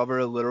 right? You cover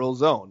a literal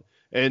zone.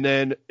 And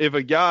then if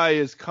a guy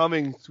is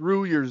coming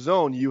through your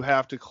zone, you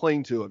have to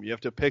cling to him. You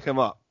have to pick him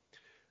up.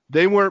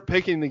 They weren't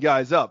picking the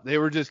guys up. They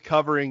were just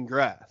covering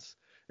grass.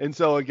 And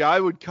so a guy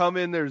would come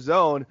in their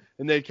zone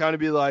and they'd kind of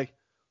be like,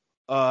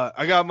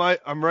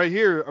 I'm right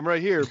here.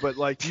 But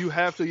like, you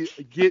have to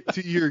get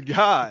to your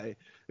guy.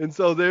 And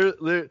so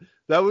that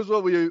was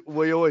what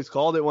we always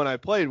called it when I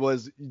played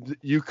was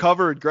you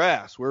covered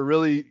grass. We're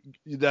really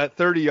that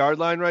 30-yard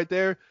line right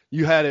there.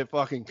 You had it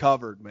fucking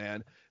covered,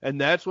 man. And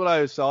that's what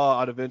I saw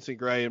out of Vincent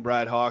Gray and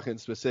Brad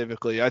Hawkins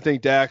specifically. I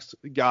think Dax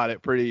got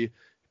it pretty.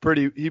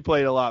 He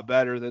played a lot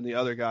better than the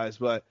other guys,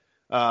 but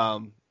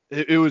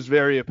it was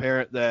very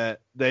apparent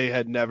that they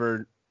had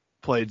never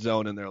played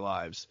zone in their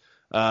lives,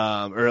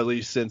 or at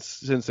least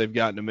since they've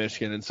gotten to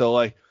Michigan. And so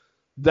like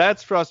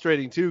that's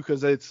frustrating too,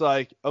 because it's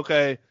like,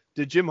 okay,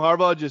 did Jim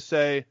Harbaugh just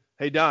say,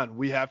 hey, Don,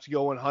 we have to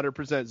go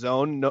 100%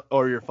 zone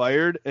or you're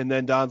fired? And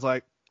then Don's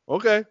like,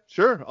 okay,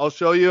 sure, I'll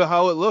show you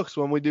how it looks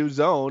when we do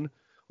zone.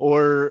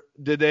 Or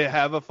did they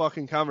have a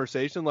fucking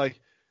conversation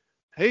like,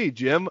 hey,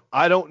 Jim,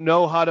 I don't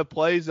know how to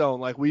play zone.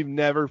 Like, we've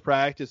never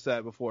practiced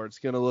that before. It's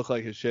going to look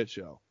like a shit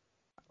show.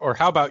 Or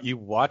how about you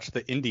watch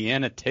the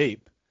Indiana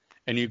tape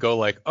and you go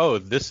like, oh,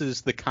 this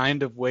is the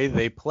kind of way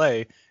they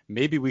play.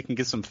 Maybe we can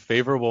get some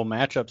favorable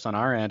matchups on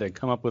our end and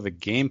come up with a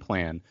game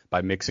plan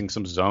by mixing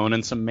some zone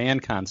and some man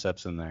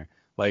concepts in there.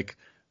 Like,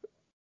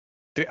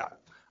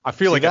 I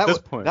feel like at this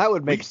point that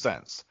would make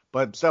sense,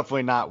 but it's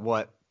definitely not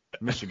what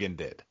Michigan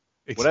did.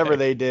 Exactly. Whatever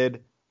they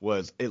did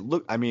was it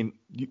looked. I mean,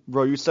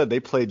 you said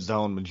they played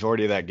zone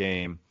majority of that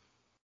game,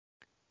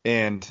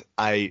 and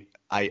I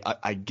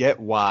get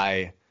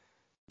why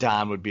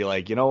Don would be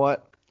like, you know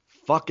what?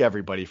 Fuck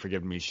everybody for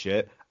giving me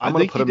shit. I'm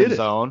going to put them in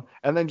zone,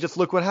 and then just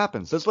look what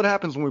happens. That's what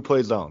happens when we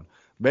play zone.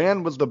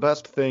 Man was the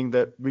best thing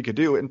that we could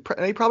do, and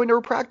he probably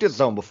never practiced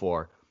zone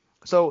before.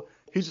 So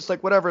he's just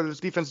like, whatever, this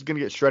defense is going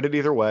to get shredded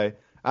either way.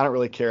 I don't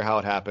really care how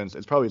it happens.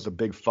 It's probably just a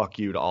big fuck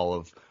you to all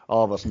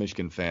of us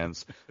Michigan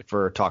fans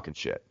for talking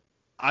shit.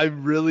 I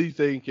really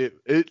think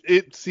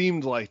it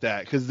seemed like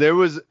that because there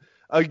was,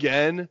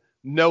 again,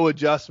 no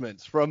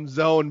adjustments from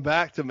zone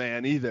back to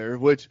man either,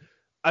 which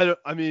I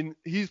mean,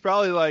 he's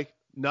probably like,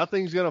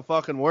 nothing's going to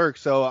fucking work.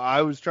 So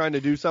I was trying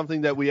to do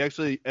something that we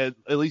actually at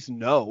least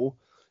know,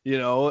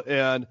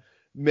 and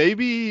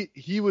maybe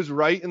he was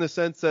right in the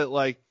sense that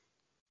like,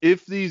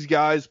 if these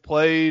guys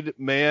played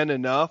man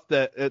enough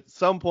that at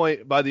some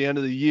point by the end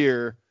of the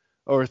year,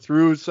 or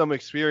through some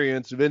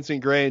experience,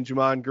 Vincent Gray and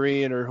Jamon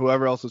Green or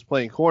whoever else is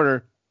playing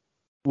corner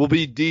will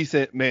be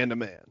decent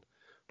man-to-man.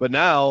 But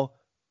now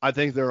I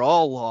think they're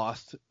all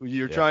lost.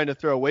 You're trying to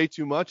throw way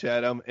too much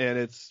at them, and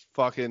it's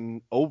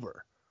fucking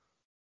over.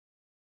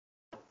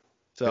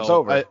 So it's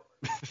over.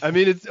 I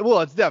mean, it's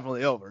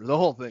definitely over. The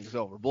whole thing's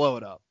over. Blow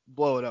it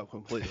up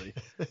completely.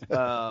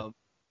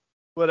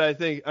 But I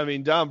think, I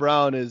mean, Don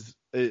Brown is,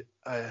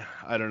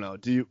 I don't know.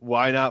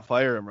 Why not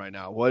fire him right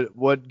now?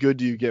 What good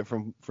do you get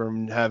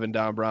from having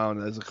Don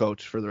Brown as a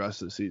coach for the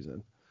rest of the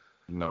season?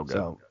 No good.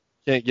 So,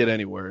 can't get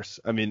any worse.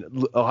 I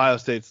mean, Ohio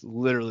State's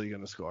literally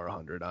going to score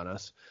 100 on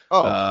us.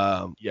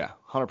 Oh, yeah,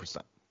 100%.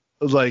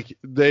 Like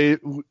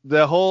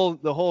the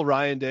whole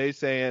Ryan Day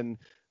saying,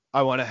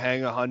 I want to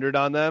hang 100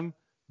 on them.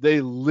 They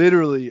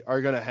literally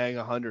are going to hang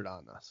 100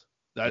 on us.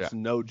 That's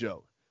no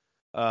joke.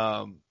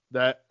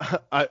 That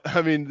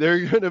I mean,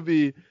 they're going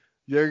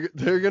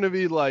to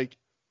be like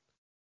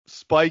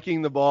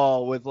spiking the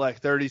ball with like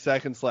 30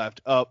 seconds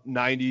left, up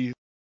 90.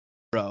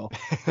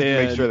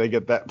 Make sure they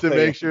get that to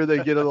make sure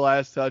they get the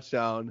last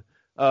touchdown.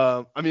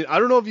 I mean, I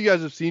don't know if you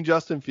guys have seen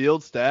Justin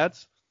Fields'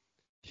 stats.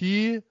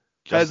 He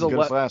has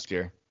last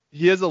year.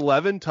 He has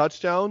 11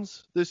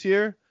 touchdowns this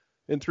year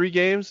in 3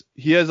 games.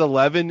 He has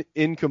 11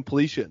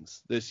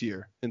 incompletions this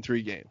year in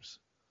 3 games.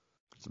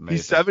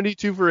 He's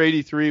 72 for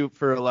 83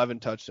 for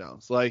 11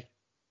 touchdowns. Like,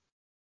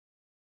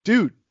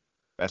 dude,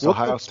 that's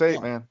Ohio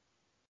State, man.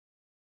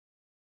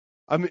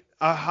 I mean,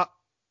 I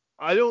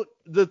don't.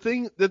 The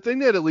thing that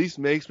at least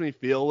makes me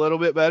feel a little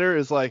bit better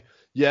is like,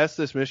 yes,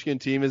 this Michigan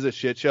team is a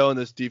shit show and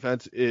this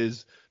defense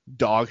is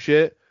dog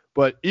shit.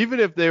 But even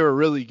if they were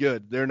really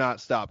good, they're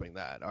not stopping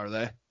that, are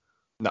they?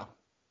 No.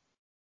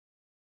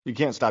 You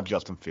can't stop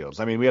Justin Fields.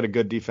 I mean, we had a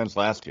good defense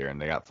last year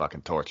and they got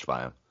fucking torched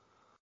by him.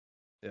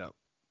 Yeah.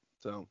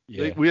 So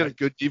we had a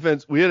good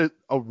defense. We had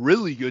a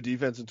really good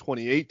defense in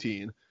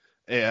 2018,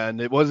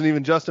 and it wasn't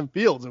even Justin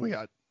Fields,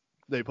 and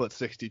they put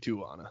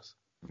 62 on us.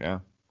 Yeah.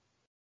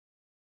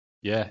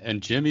 Yeah,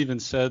 and Jim even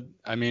said,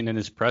 I mean, in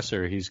his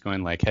presser, he's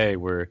going like, hey,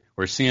 we're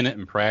seeing it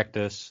in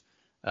practice.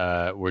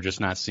 We're just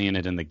not seeing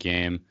it in the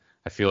game.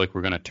 I feel like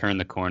we're going to turn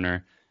the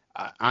corner.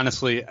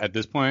 Honestly, at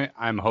this point,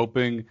 I'm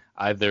hoping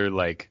either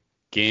like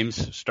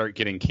games start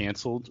getting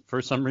canceled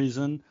for some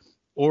reason,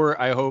 or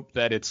I hope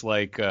that it's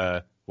like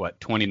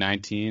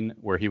 2019,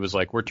 where he was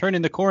like, we're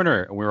turning the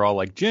corner, and we were all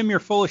like, Jim, you're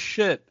full of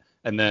shit,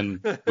 and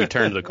then we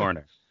turned the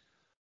corner.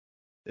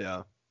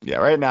 Yeah. Yeah,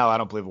 right now, I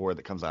don't believe a word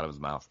that comes out of his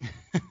mouth.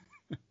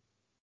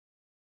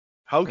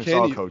 How it's can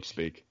all he? Coach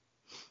speak.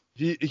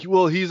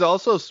 He's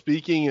also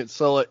speaking it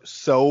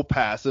so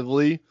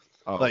passively.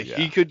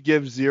 He could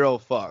give 0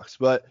 fucks.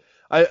 But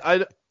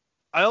I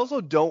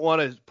also don't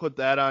want to put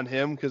that on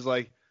him because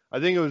like I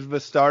think it was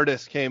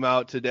Vastardis came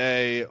out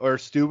today, or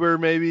Stuber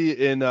maybe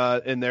in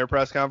their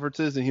press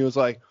conferences, and he was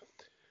like,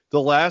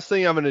 the last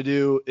thing I'm going to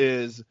do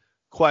is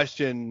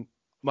question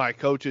my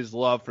coach's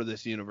love for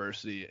this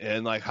university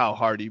and like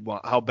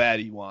how bad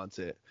he wants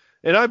it.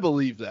 And I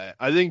believe that.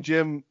 I think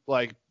Jim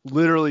like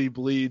literally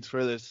bleeds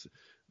for this.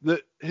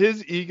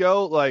 His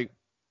ego like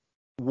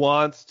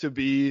wants to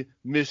be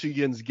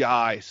Michigan's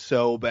guy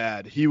so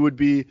bad. He would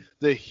be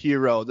the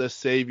hero, the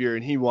savior,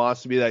 and he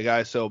wants to be that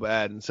guy so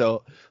bad. And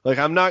so like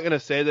I'm not going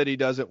to say that he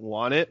doesn't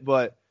want it,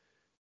 but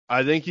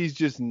I think he's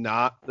just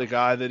not the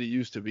guy that he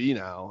used to be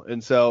now.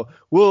 And so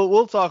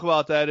we'll talk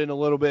about that in a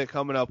little bit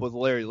coming up with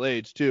Larry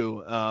Lage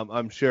too.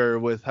 I'm sure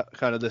with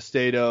kind of the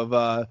state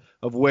of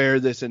where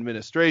this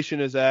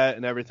administration is at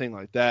and everything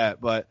like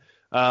that. But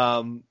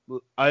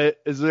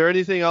is there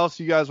anything else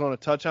you guys want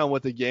to touch on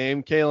with the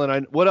game?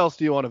 Kalen, what else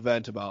do you want to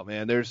vent about,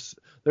 man? There's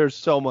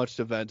so much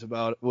to vent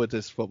about with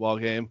this football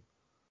game.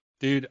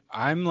 Dude,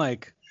 I'm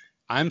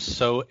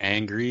so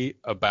angry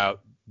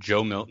about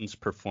Joe Milton's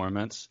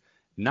performance.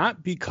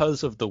 Not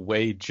because of the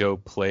way Joe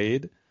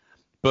played,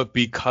 but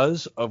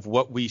because of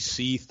what we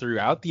see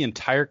throughout the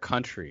entire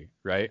country,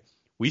 right?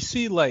 We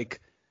see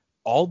like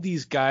all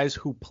these guys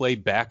who play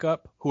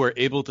backup who are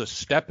able to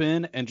step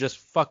in and just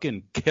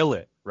fucking kill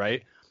it,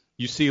 right?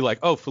 You see like,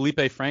 oh,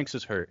 Felipe Franks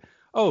is hurt.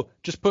 Oh,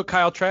 just put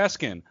Kyle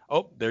Trask in.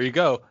 Oh, there you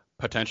go.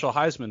 Potential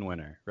Heisman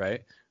winner,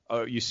 right?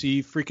 You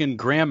see freaking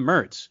Graham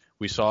Mertz.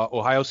 We saw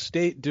Ohio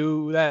State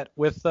do that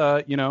with,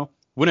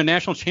 win a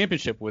national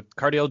championship with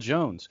Cardale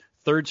Jones.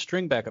 3rd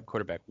string backup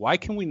quarterback. Why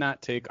can we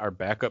not take our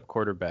backup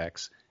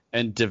quarterbacks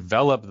and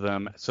develop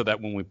them so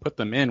that when we put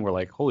them in, we're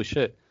like, holy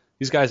shit,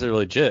 these guys are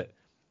legit.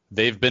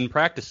 They've been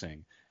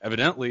practicing.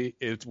 Evidently,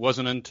 it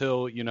wasn't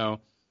until,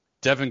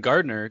 Devin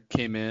Gardner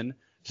came in.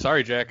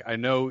 Sorry, Jack, I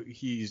know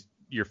he's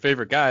your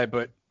favorite guy,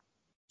 but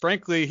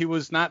frankly, he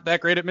was not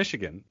that great at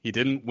Michigan. He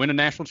didn't win a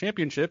national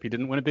championship. He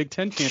didn't win a Big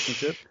Ten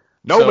championship.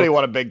 Nobody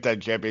won a Big Ten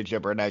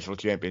championship or a national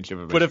championship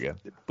in Michigan.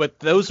 But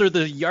those are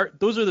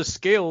the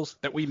scales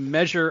that we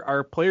measure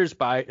our players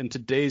by in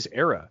today's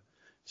era.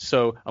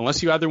 So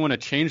unless you either want to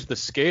change the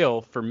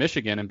scale for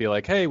Michigan and be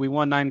like, hey, we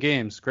won 9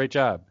 games, great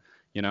job,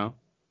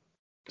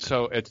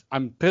 So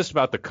I'm pissed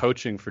about the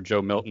coaching for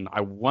Joe Milton.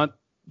 I want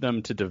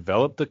them to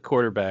develop the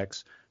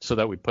quarterbacks so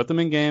that we put them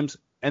in games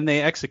and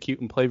they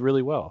execute and play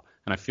really well.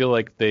 And I feel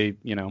like they,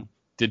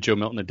 did Joe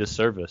Milton a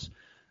disservice.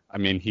 I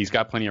mean, he's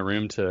got plenty of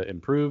room to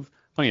improve,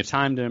 plenty of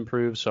time to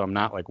improve, so I'm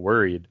not like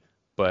worried.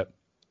 But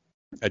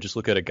I just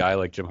look at a guy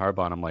like Jim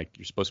Harbaugh and I'm like,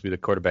 you're supposed to be the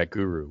quarterback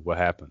guru. What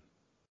happened?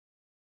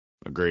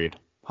 Agreed.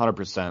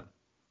 100%.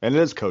 And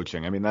it is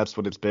coaching. I mean, that's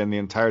what it's been the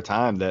entire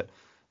time that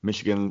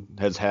Michigan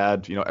has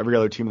had. Every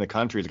other team in the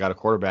country has got a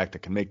quarterback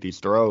that can make these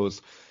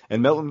throws.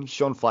 And Milton's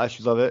shown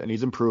flashes of it, and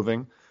he's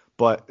improving.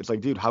 But it's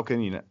like, dude,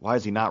 why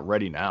is he not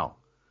ready now?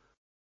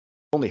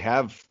 Only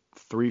have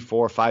 3,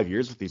 4, 5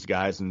 years with these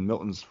guys, and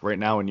Milton's right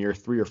now in year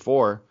 3 or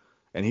 4,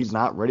 and he's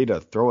not ready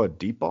to throw a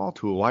deep ball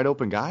to a wide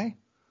open guy?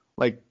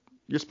 Like,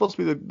 you're supposed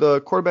to be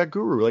the quarterback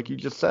guru, like you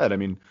just said. I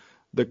mean,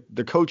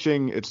 the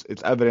coaching, it's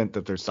evident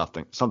that there's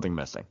something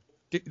missing.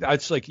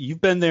 It's like you've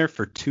been there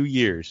for 2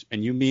 years,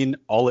 and you mean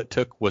all it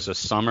took was a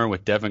summer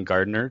with Devin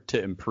Gardner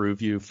to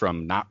improve you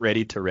from not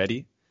ready to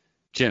ready?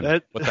 Jim,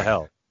 what the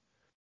hell?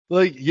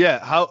 Like,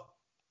 yeah,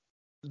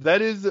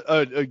 that is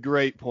a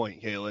great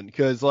point, Kalen,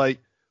 because like,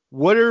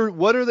 what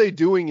are they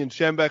doing in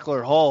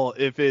Schembechler Hall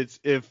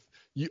if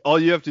all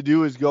you have to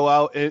do is go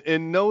out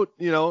and note,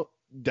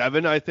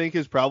 Devin, I think,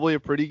 is probably a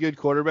pretty good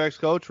quarterbacks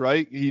coach,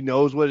 right? He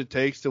knows what it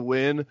takes to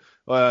win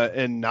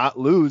and not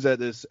lose at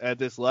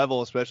this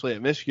level, especially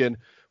at Michigan.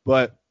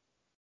 But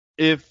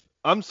if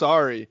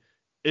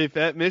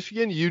at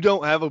Michigan you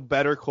don't have a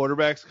better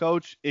quarterbacks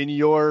coach in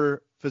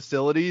your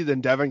facility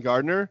than Devin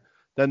Gardner,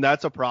 then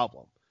that's a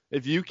problem.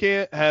 If you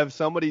can't have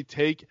somebody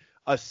take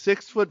a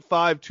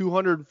 6'5",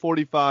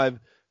 245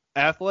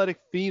 athletic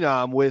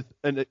phenom with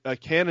a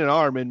cannon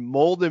arm and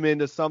mold him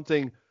into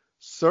something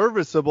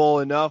serviceable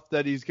enough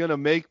that he's going to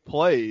make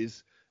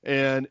plays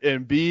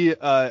and be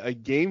a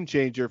game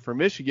changer for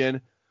Michigan,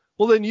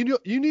 well, then you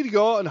need to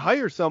go out and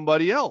hire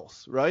somebody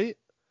else, right?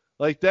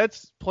 Like,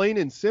 that's plain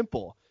and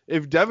simple.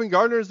 If Devin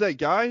Gardner is that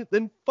guy,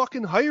 then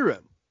fucking hire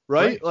him,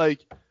 right?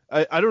 Like,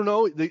 I don't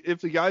know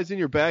if the guy's in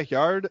your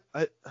backyard.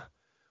 I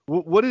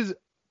thought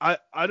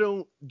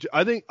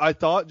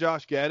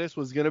Josh Gaddis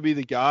was going to be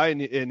the guy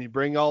and he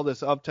bring all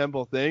this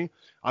up-tempo thing.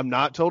 I'm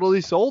not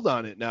totally sold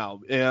on it now.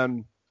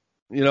 And,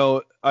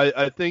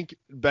 I think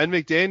Ben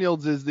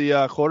McDaniels is the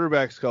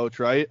quarterbacks coach,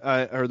 right?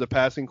 Or the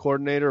passing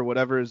coordinator or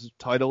whatever his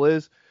title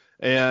is.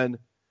 And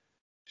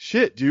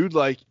shit, dude,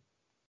 like,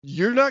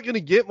 you're not going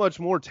to get much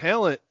more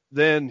talent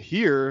than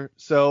here.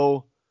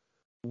 So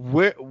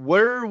what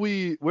are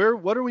we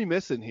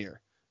missing here?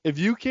 If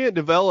you can't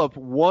develop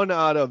one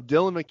out of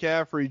Dylan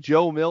McCaffrey,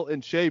 Joe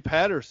Milton, Shea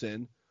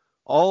Patterson,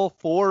 all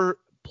 4+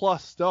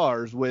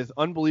 stars with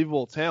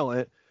unbelievable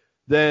talent,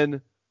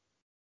 then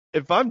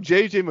if I'm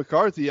JJ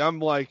McCarthy, I'm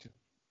like,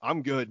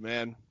 I'm good,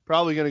 man.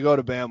 Probably going to go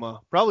to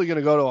Bama. Probably going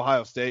to go to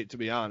Ohio State, to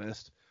be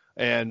honest,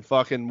 and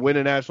fucking win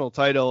a national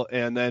title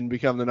and then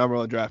become the number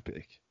 1 draft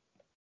pick.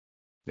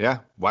 Yeah.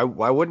 Why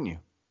wouldn't you?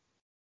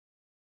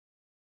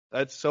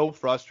 That's so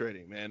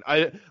frustrating, man.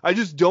 I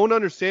just don't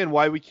understand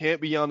why we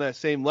can't be on that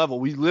same level.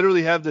 We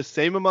literally have the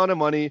same amount of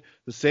money,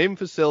 the same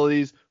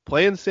facilities,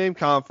 play in the same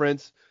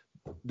conference.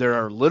 They're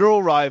our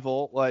literal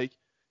rival. Like,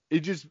 it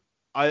just,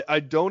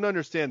 I don't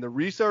understand. The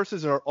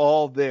resources are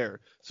all there.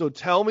 So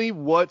tell me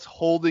what's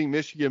holding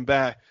Michigan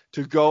back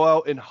to go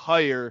out and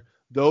hire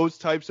those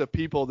types of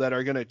people that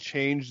are going to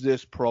change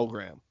this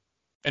program.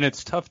 And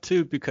it's tough,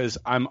 too, because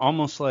I'm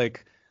almost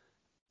like,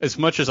 as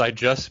much as I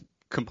just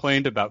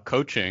complained about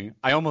coaching,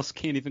 I almost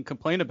can't even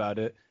complain about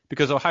it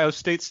because Ohio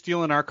State's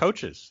stealing our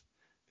coaches.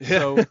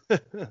 So,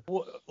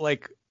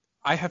 like,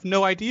 I have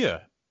no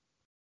idea.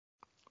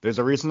 There's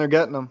a reason they're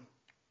getting them.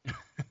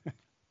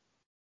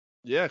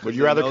 Yeah. Would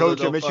you rather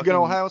coach at Michigan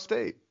or Ohio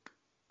State?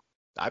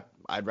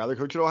 I'd rather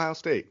coach at Ohio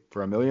State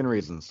for a million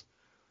reasons.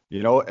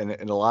 And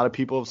a lot of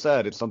people have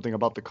said it's something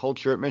about the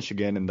culture at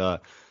Michigan and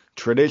the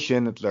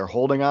tradition that they're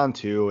holding on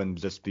to and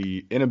just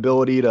the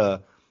inability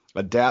to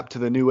adapt to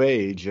the new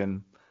age.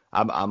 And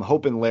I'm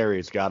hoping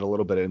Larry's got a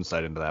little bit of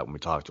insight into that when we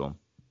talk to him.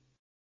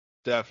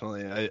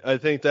 Definitely. I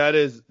think that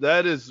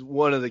is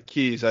one of the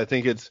keys. I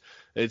think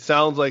it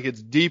sounds like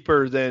it's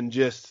deeper than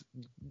just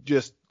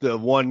the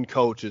one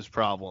coach's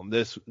problem.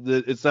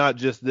 It's not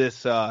just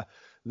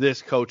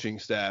this coaching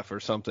staff or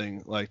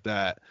something like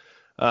that.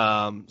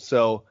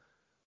 So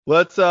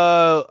let's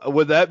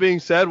with that being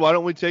said, why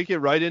don't we take it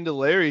right into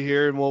Larry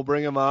here and we'll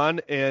bring him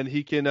on and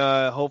he can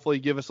hopefully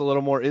give us a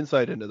little more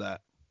insight into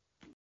that.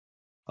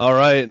 All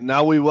right,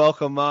 now we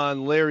welcome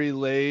on Larry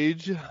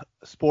Lage,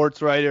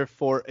 sports writer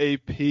for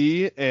AP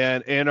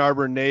and Ann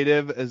Arbor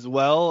native, as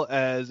well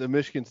as a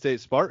Michigan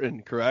State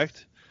Spartan,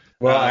 correct?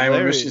 Well, I am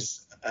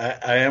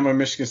a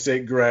Michigan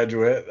State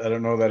graduate. I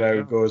don't know that I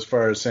would go as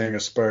far as saying a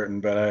Spartan,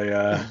 but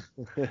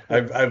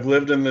I've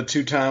lived in the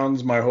 2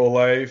 towns my whole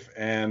life,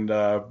 and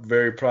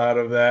very proud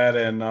of that,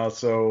 and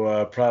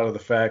also proud of the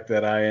fact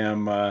that I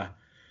am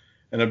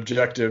an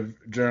objective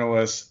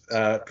journalist,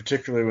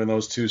 particularly when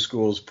those 2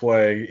 schools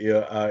play,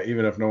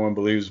 even if no one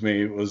believes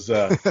me. It was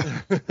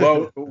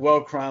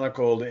well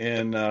chronicled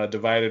in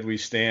Divided We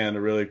Stand,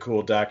 a really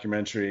cool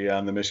documentary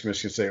on the Michigan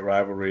State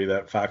rivalry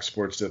that Fox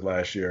Sports did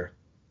last year.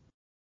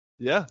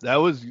 Yeah, that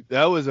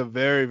was a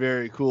very,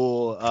 very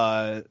cool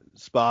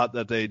spot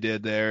that they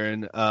did there.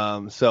 And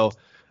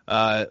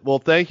well,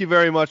 thank you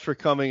very much for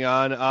coming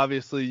on.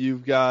 Obviously,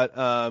 you've got,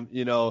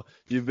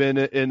 you've been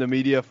in the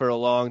media for a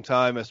long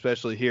time,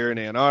 especially here in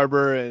Ann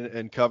Arbor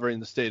and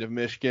covering the state of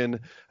Michigan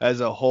as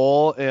a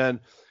whole. And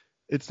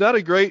it's not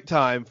a great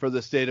time for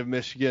the state of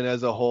Michigan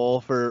as a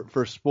whole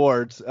for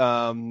sports.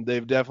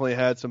 They've definitely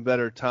had some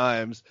better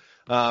times.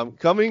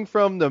 Coming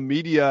from the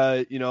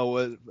media,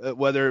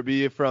 whether it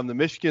be from the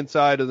Michigan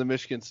side or the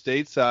Michigan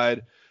State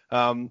side,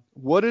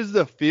 what is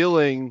the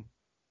feeling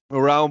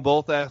around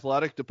both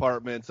athletic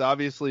departments?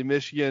 Obviously,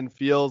 Michigan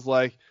feels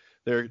like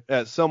they're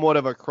at somewhat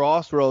of a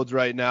crossroads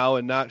right now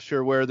and not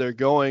sure where they're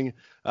going.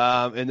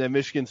 And then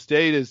Michigan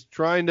State is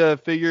trying to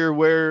figure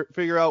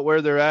out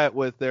where they're at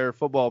with their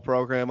football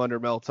program under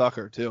Mel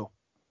Tucker too.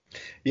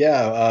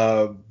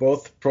 Yeah,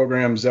 both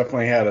programs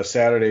definitely had a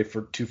Saturday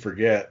to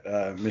forget.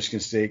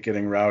 Michigan State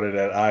getting routed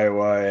at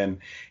Iowa and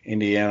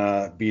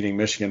Indiana beating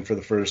Michigan for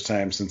the first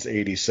time since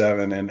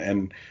 '87,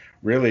 and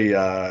really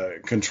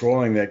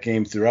controlling that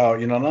game throughout.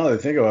 Now that I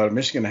think about it,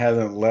 Michigan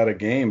hasn't led a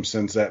game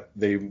since that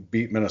they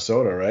beat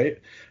Minnesota, right?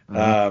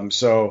 Mm-hmm.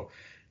 So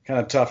kind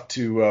of tough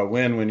to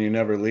win when you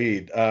never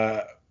lead.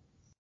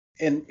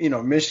 And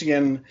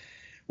Michigan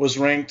was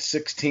ranked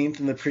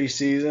 16th in the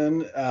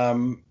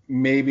preseason.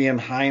 Maybe in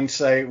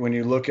hindsight, when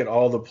you look at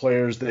all the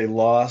players they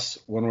lost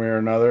one way or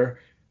another,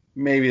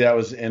 maybe that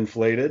was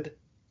inflated.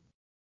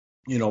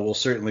 We'll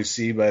certainly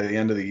see by the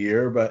end of the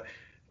year, but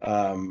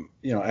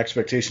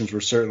expectations were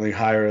certainly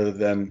higher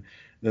than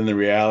the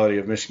reality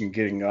of Michigan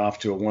getting off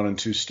to a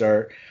 1-2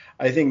 start.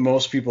 I think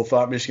most people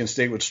thought Michigan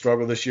State would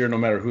struggle this year, no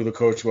matter who the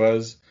coach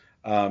was,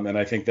 and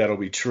I think that'll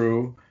be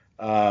true.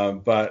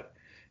 But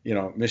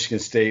Michigan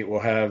State will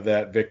have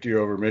that victory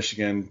over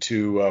Michigan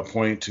to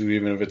point to,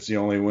 even if it's the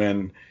only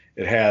win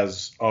it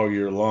has all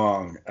year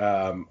long.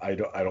 I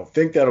don't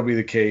think that'll be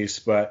the case,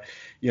 but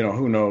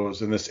who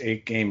knows in this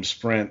 8-game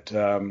sprint,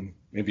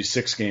 maybe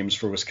 6 games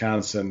for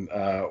Wisconsin,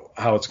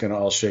 how it's going to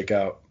all shake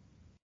out.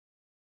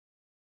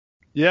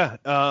 Yeah,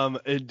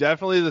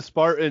 definitely the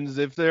Spartans,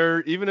 if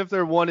they're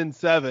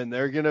 1-7,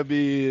 they're going to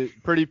be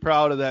pretty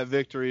proud of that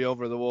victory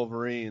over the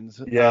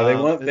Wolverines. Yeah,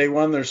 they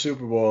won their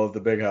Super Bowl at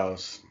the Big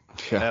House.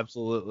 Yeah.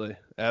 Absolutely.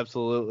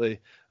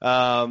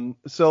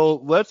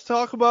 So let's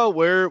talk about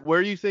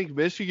where you think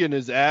Michigan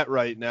is at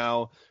right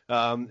now.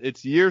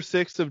 It's year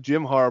 6 of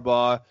Jim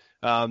Harbaugh.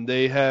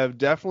 They have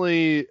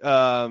definitely,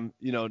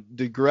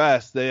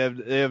 digressed. They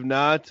have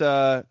not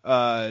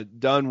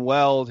done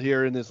well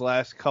here in this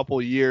last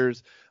couple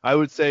years. I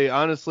would say,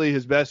 honestly,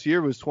 his best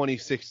year was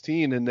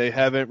 2016, and they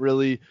haven't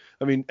really.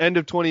 End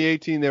of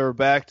 2018, they were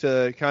back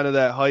to kind of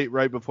that height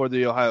right before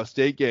the Ohio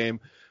State game.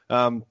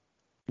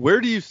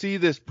 Where do you see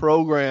this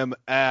program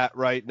at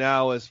right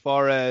now as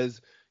far as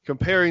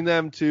comparing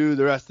them to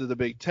the rest of the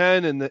Big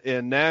Ten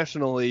and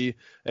nationally,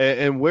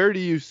 and where do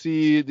you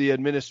see the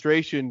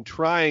administration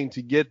trying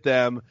to get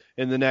them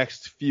in the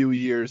next few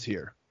years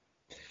here?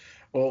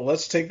 Well,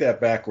 let's take that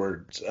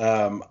backwards.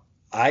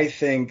 I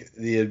think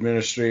the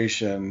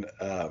administration,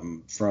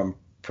 from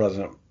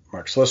President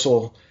Mark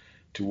Schlissel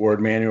to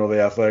Ward Manuel,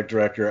 the athletic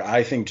director,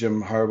 I think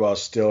Jim Harbaugh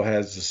still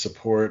has the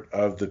support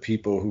of the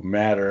people who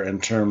matter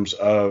in terms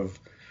of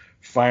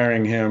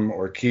firing him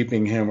or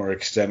keeping him or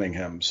extending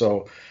him.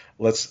 So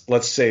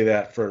let's say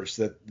that first,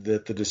 that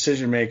the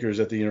decision makers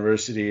at the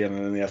university and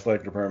in the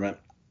athletic department,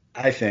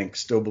 I think,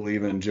 still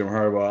believe in Jim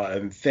Harbaugh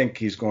and think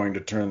he's going to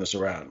turn this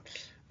around.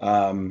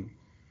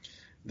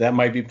 That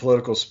might be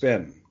political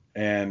spin,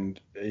 and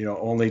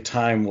only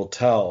time will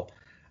tell.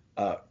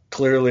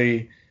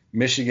 Clearly,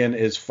 Michigan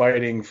is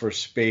fighting for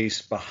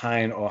space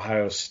behind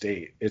Ohio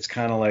State. It's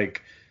kind of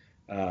like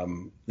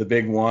the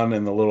Big 1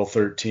 and the Little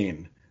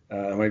 13.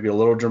 It might be a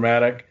little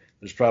dramatic.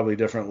 There's probably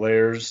different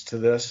layers to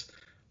this,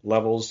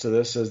 levels to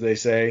this, as they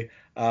say.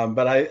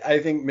 But I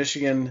think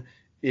Michigan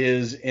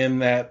is in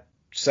that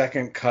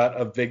second cut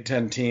of Big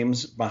Ten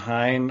teams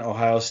behind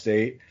Ohio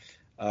State,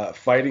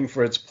 fighting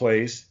for its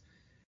place.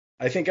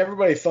 I think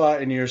everybody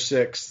thought in year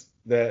 6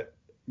 that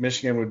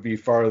Michigan would be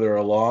farther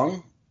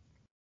along.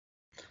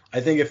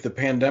 I think if the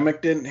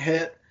pandemic didn't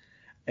hit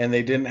and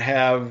they didn't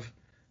have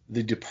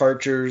the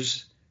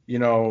departures,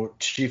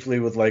 chiefly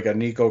with like a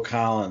Nico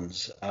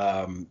Collins,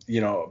 a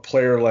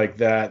player like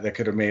that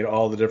could have made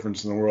all the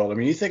difference in the world.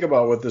 You think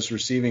about what this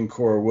receiving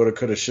core woulda,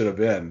 coulda, should have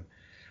been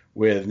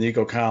with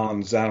Nico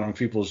Collins, Donovan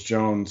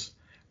Peoples-Jones,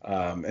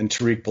 and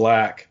Tariq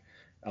Black.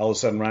 All of a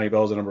sudden, Ronnie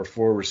Bell's a number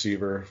 4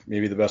 receiver,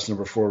 maybe the best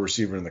number 4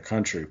 receiver in the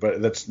country,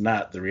 but that's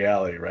not the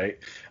reality, right?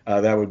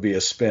 That would be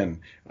a spin.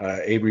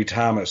 Avery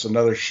Thomas,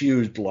 another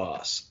huge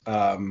loss.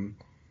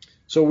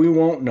 So we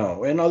won't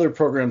know. And other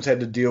programs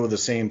had to deal with the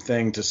same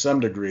thing to some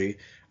degree,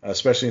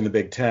 especially in the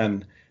Big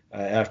Ten,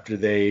 after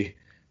they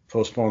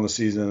postponed the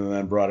season and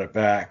then brought it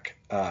back.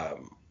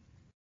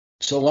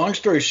 So long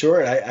story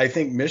short, I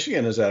think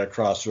Michigan is at a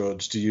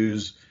crossroads, to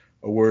use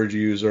a word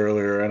you used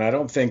earlier, and I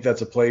don't think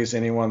that's a place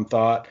anyone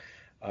thought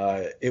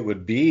it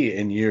would be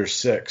in year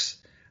 6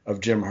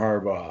 of Jim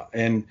Harbaugh.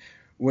 And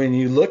when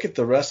you look at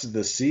the rest of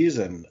the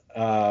season,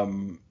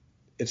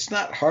 it's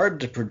not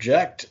hard to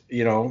project,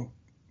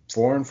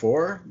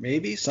 4-4,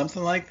 maybe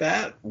something like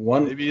that.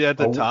 Maybe at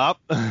the top.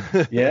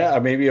 Yeah,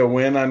 maybe a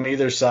win on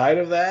either side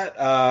of that.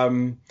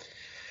 And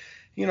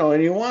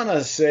you want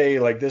to say,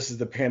 like, this is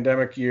the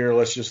pandemic year,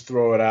 let's just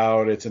throw it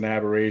out, it's an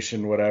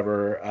aberration,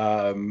 whatever.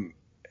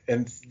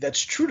 And that's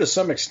true to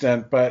some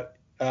extent, but,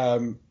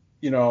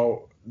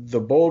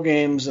 the bowl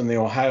games and the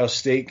Ohio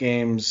State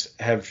games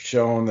have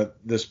shown that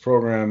this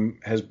program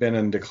has been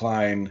in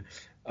decline,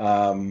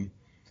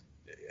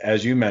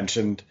 as you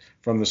mentioned,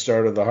 from the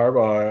start of the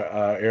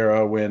Harbaugh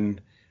era,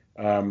 when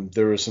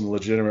there were some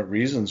legitimate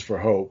reasons for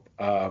hope.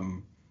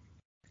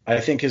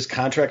 I think his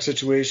contract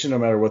situation, no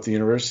matter what the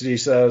university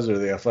says or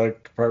the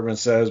athletic department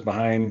says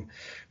behind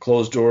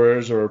closed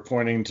doors or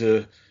pointing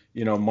to,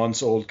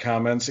 months old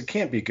comments, it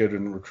can't be good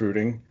in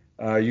recruiting.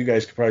 You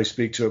guys could probably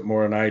speak to it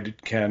more than I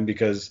can,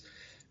 because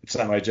it's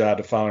not my job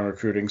to follow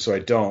recruiting, so I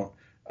don't.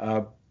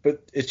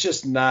 But it's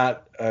just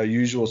not a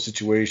usual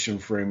situation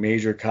for a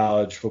major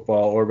college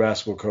football or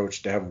basketball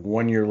coach to have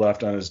 1 year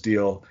left on his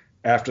deal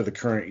after the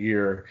current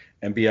year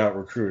and be out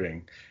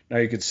recruiting. Now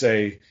you could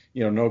say,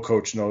 no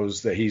coach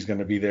knows that he's going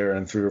to be there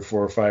in 3 or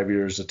 4 or 5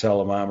 years to tell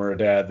a mom or a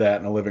dad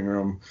that in a living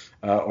room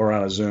or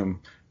on a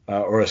Zoom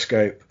or a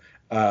Skype.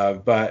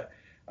 But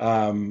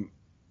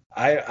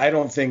I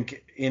don't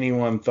think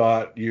anyone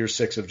thought year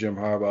 6 of Jim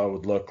Harbaugh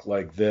would look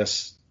like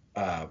this.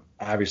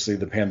 Obviously,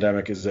 the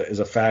pandemic is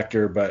a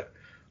factor, but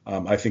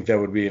I think that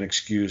would be an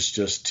excuse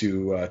just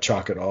to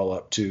chalk it all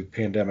up to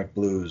pandemic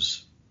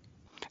blues.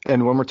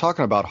 And when we're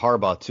talking about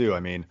Harbaugh too, I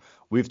mean,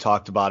 we've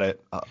talked about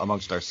it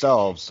amongst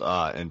ourselves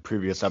in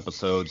previous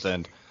episodes,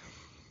 and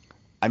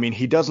I mean,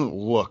 he doesn't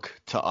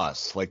look to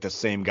us like the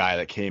same guy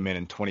that came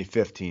in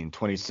 2015,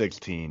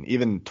 2016,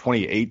 even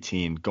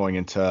 2018, going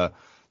into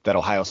that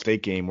Ohio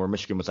State game where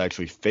Michigan was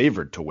actually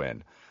favored to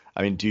win.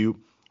 I mean,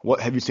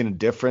 have you seen a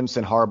difference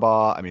in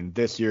Harbaugh? I mean,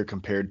 this year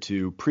compared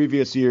to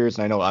previous years?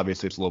 And I know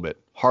obviously it's a little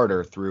bit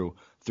harder through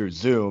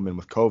Zoom and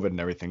with COVID and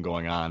everything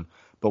going on.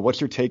 But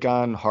what's your take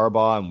on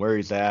Harbaugh and where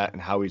he's at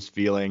and how he's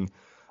feeling,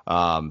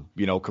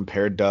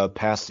 compared to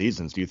past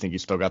seasons? Do you think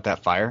he's still got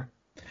that fire?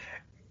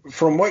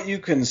 From what you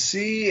can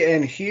see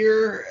and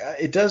hear,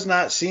 it does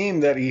not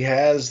seem that he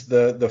has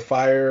the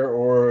fire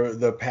or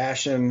the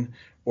passion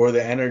or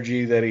the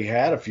energy that he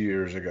had a few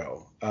years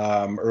ago,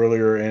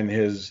 earlier in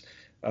his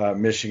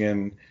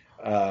Michigan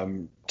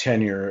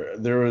tenure.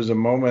 There was a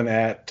moment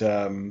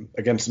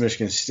against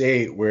Michigan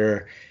State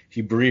where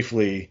he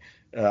briefly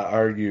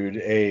argued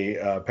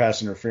a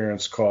pass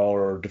interference call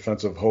or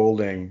defensive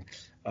holding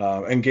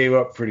and gave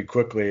up pretty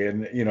quickly.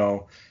 And,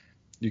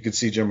 you could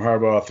see Jim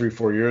Harbaugh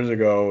 3-4 years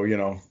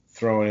ago,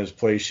 throwing his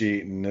play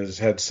sheet and his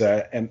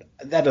headset, and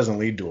that doesn't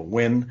lead to a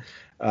win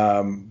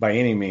by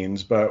any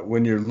means. But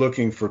when you're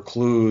looking for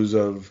clues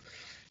of,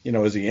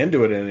 is he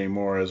into it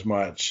anymore as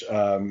much?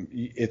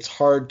 It's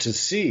hard to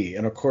see.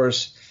 And of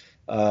course,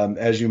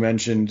 as you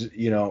mentioned,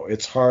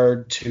 it's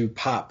hard to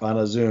pop on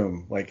a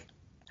Zoom.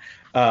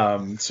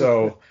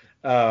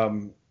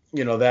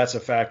 That's a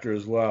factor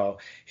as well.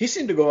 He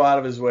seemed to go out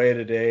of his way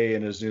today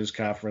in his news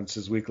conference,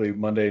 his weekly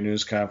Monday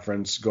news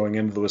conference, going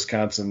into the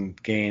Wisconsin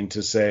game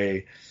to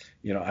say,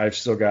 I've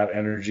still got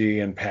energy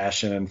and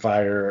passion and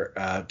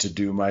fire to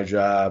do my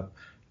job.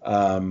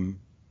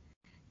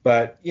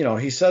 But,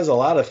 he says a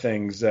lot of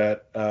things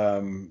that,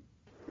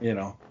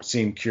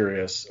 seem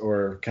curious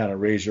or kind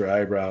of raise your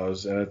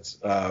eyebrows. And it's,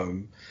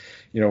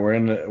 we're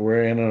in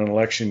an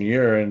election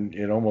year, and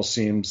it almost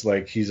seems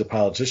like he's a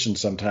politician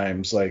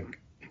sometimes, like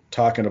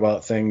talking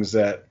about things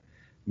that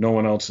no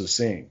one else is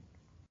seeing.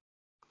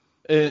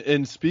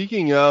 And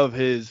speaking of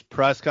his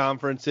press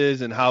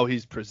conferences and how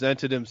he's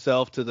presented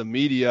himself to the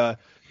media,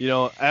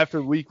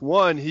 after week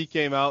 1, he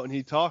came out and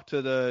he talked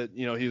to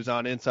he was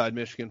on Inside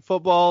Michigan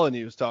Football and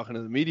he was talking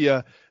to the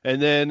media.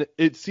 And then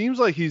it seems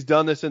like he's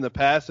done this in the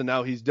past, and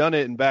now he's done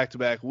it in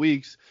back-to-back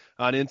weeks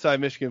on Inside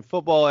Michigan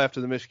Football.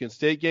 After the Michigan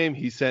State game,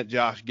 he sent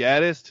Josh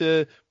Gaddis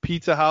to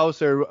Pizza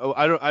House, or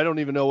I don't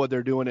even know what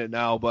they're doing it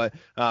now, but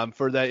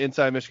for that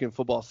Inside Michigan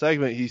Football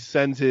segment, he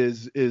sends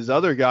his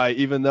other guy,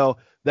 even though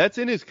that's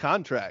in his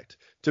contract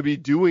to be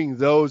doing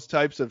those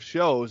types of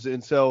shows.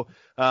 And so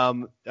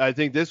I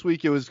think this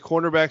week it was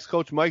cornerbacks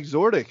coach Mike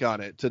Zordick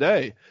on it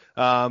today.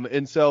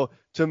 And so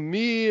to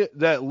me,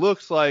 that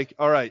looks like,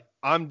 all right,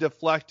 I'm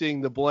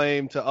deflecting the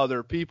blame to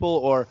other people,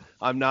 or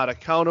I'm not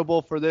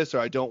accountable for this, or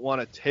I don't want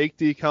to take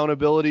the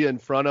accountability in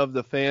front of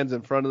the fans,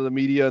 in front of the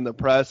media and the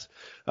press.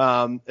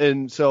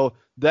 And so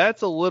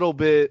that's a little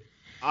bit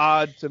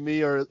odd to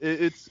me, or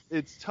it's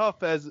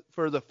tough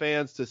for the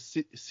fans to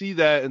see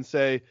that and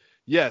say,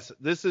 yes,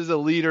 this is a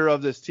leader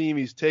of this team.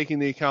 He's taking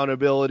the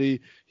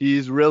accountability.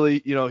 He's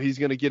really, he's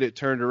going to get it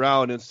turned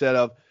around, instead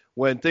of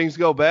when things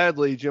go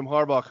badly, Jim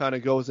Harbaugh kind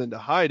of goes into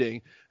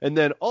hiding. And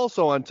then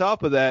also on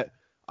top of that,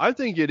 I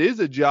think it is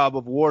a job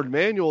of Ward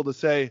Manuel to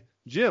say,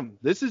 Jim,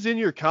 this is in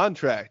your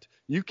contract.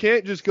 You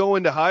can't just go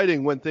into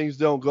hiding when things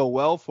don't go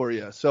well for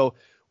you. So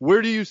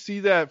where do you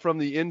see that from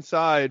the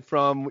inside,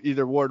 from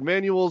either Ward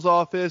Manuel's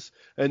office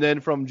and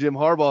then from Jim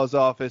Harbaugh's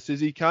office? Is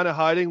he kind of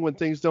hiding when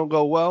things don't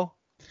go well?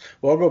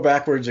 Well, I'll go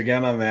backwards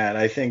again on that.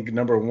 I think,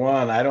 number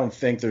one, I don't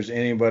think there's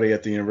anybody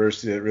at the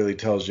university that really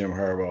tells Jim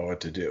Harbaugh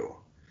what to do.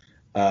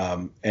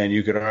 And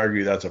you could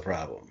argue that's a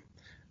problem.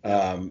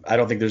 I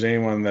don't think there's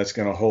anyone that's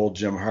going to hold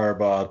Jim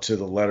Harbaugh to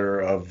the letter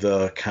of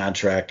the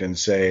contract and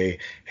say,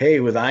 hey,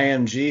 with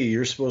IMG,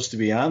 you're supposed to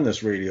be on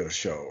this radio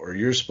show, or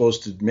you're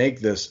supposed to make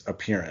this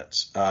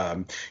appearance.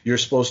 You're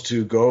supposed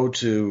to go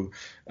to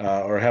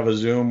or have a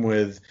Zoom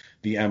with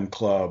the M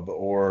Club,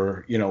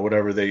 or,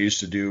 whatever they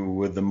used to do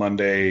with the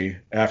Monday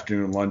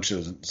afternoon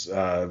lunches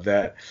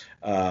that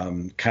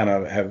kind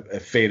of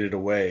have faded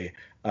away.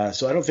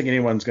 So I don't think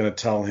anyone's going to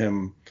tell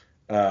him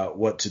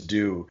what to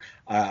do.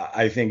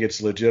 I think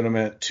it's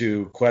legitimate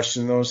to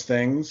question those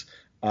things.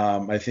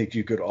 I think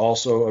you could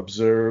also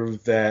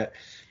observe that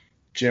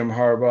Jim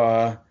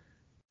Harbaugh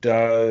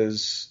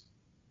does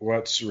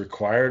what's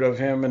required of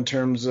him in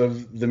terms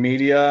of the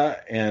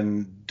media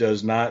and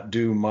does not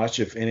do much,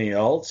 if any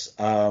else.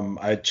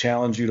 I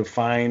challenge you to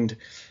find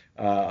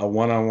a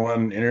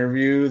one-on-one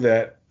interview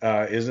that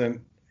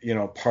isn't,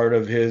 part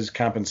of his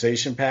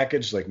compensation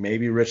package, like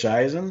maybe Rich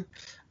Eisen.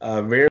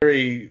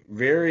 Very,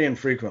 very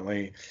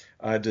infrequently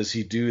does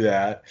he do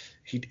that.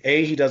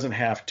 He doesn't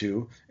have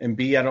to, and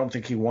B, I don't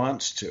think he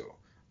wants to.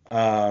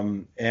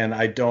 And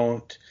I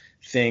don't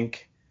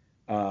think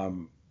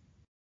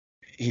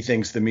he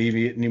thinks the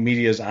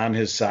media is on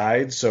his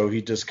side, so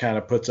he just kind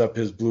of puts up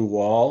his blue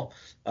wall.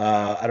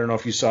 I don't know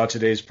if you saw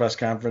today's press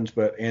conference,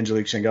 but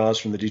Angelique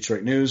Chengelis from the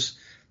Detroit News,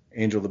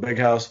 Angel of the Big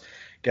House,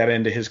 got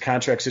into his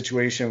contract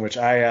situation, which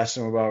I asked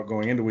him about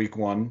going into week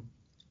one.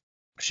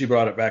 She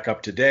brought it back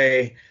up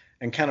today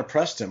and kind of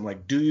pressed him,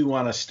 like, do you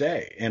want to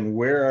stay? And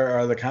where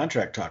are the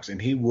contract talks?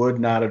 And he would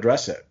not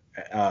address it,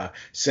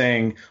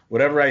 saying,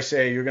 whatever I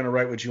say, you're going to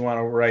write what you want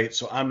to write,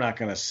 so I'm not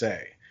going to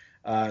say.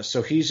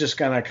 So he's just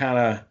going to kind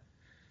of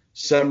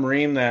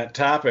submarine that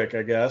topic,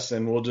 I guess,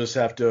 and we'll just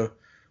have to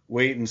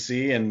wait and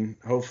see, and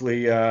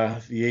hopefully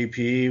the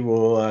AP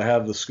will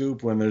have the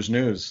scoop when there's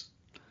news.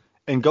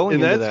 And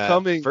going into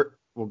that,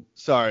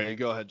 sorry,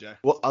 go ahead, Jack.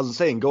 Well, I was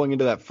saying, going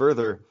into that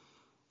further,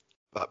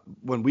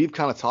 when we've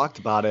kind of talked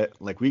about it,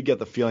 like, we get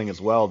the feeling as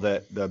well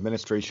that the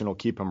administration will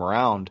keep him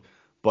around,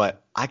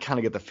 but I kind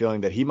of get the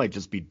feeling that he might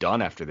just be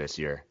done after this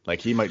year. Like,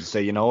 he might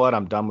say, you know what,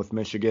 I'm done with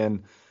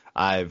Michigan.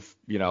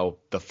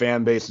 The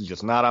fan base is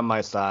just not on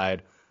my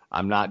side.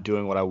 I'm not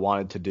doing what I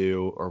wanted to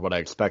do or what I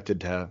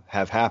expected to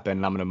have happen.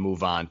 And I'm going to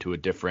move on to a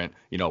different,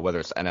 whether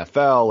it's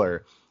NFL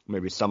or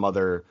maybe some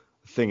other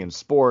thing in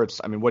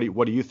sports. I mean,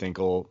 what do you think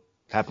will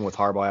happen with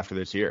Harbaugh after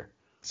this year?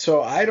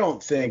 So I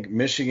don't think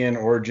Michigan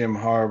or Jim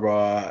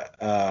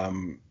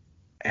Harbaugh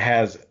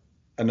has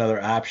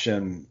another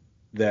option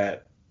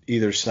that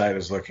either side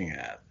is looking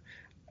at.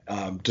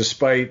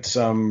 Despite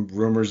some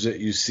rumors that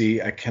you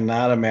see, I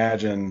cannot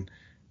imagine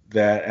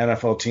that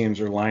NFL teams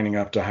are lining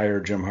up to hire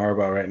Jim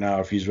Harbaugh right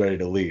now if he's ready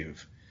to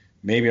leave.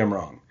 Maybe I'm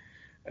wrong.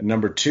 And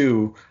number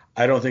two,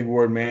 I don't think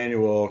Ward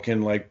Manuel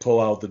can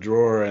pull out the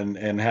drawer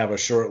and have a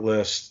short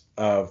list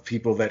of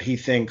people that he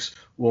thinks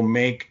will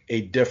make a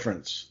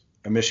difference,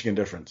 a Michigan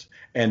difference,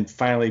 and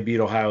finally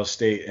beat Ohio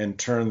State and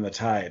turn the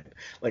tide.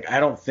 I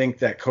don't think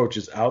that coach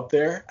is out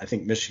there. I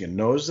think Michigan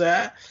knows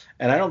that.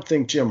 And I don't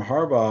think Jim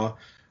Harbaugh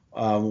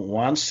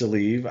wants to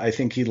leave. I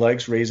think he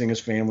likes raising his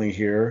family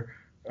here.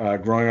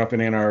 Growing up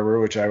in Ann Arbor,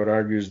 which I would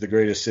argue is the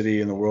greatest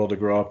city in the world to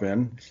grow up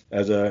in,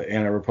 as a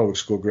Ann Arbor Public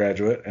School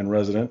graduate and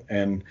resident,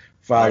 and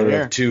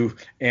father of two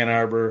Ann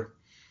Arbor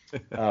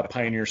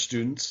pioneer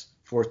students,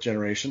 fourth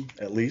generation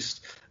at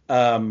least.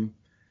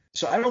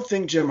 So I don't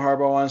think Jim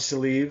Harbaugh wants to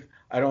leave.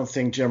 I don't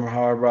think Jim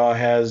Harbaugh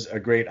has a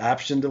great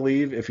option to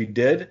leave if he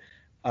did.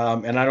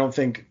 And I don't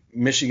think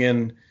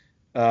Michigan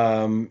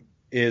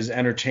is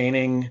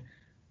entertaining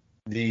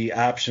the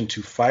option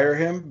to fire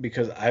him,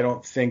 because I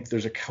don't think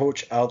there's a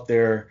coach out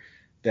there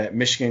that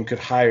Michigan could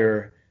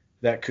hire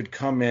that could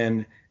come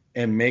in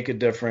and make a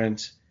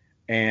difference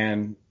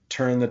and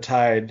turn the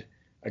tide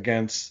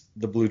against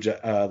the Blue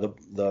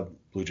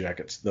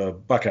Jackets, the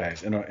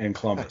Buckeyes in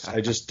Columbus. I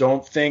just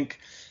don't think,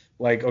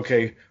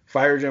 okay,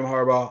 fire Jim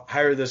Harbaugh,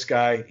 hire this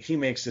guy, he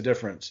makes the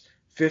difference.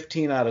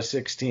 15 out of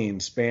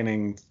 16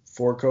 spanning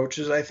 4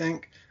 coaches, I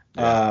think.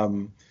 Yeah.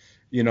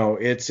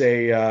 It's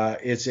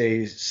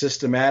a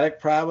systematic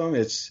problem.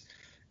 It's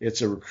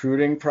a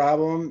recruiting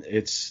problem.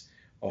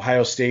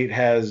 Ohio State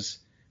has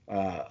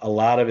a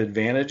lot of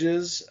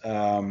advantages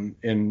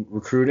in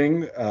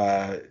recruiting.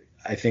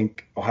 I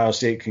think Ohio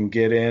State can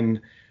get in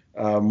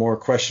more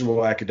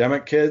questionable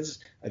academic kids.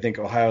 I think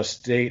Ohio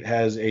State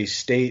has a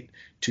state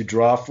to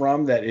draw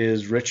from that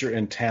is richer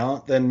in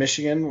talent than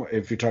Michigan,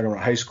 if you're talking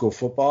about high school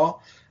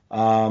football,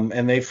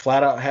 and they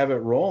flat out have it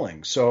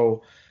rolling.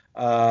 So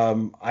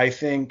I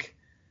think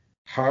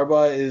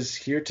Harbaugh is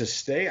here to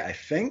stay, I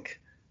think.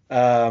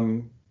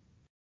 I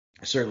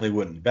certainly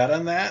wouldn't bet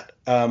on that.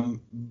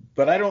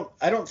 But I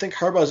don't think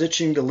Harbaugh's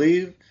itching to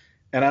leave,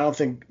 and I don't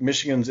think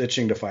Michigan's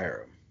itching to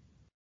fire him.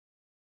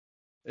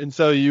 And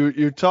so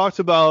you talked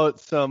about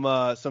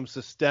some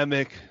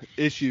systemic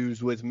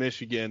issues with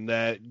Michigan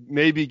that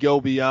maybe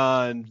go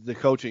beyond the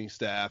coaching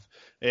staff.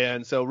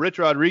 And so Rich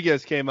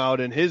Rodriguez came out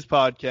in his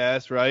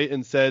podcast, right,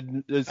 and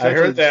said, I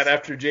heard that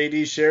after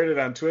JD shared it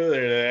on Twitter.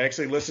 That I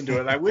actually listened to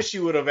it. And I wish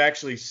you would have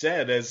actually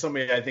said, as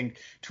somebody I think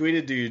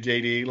tweeted to you,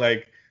 JD,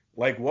 like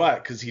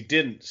what? Because he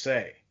didn't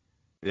say.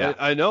 Yeah,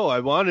 I know. I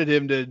wanted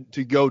him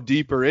to go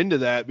deeper into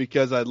that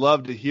because I'd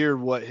love to hear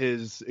what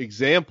his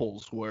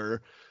examples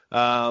were.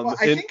 Well,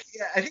 I think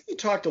he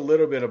talked a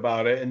little bit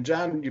about it, and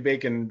John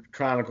Bacon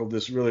chronicled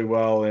this really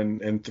well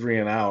in 3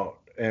 and Out,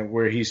 and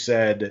where he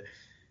said,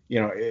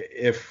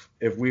 if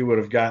we would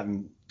have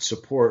gotten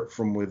support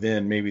from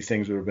within, maybe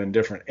things would have been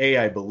different. A,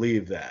 I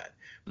believe that,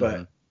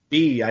 but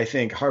B, I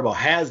think Harbaugh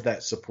has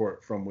that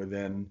support from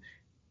within,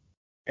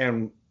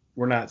 and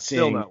we're not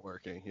seeing still not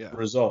working. Yeah.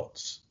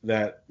 Results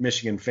that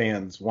Michigan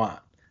fans want.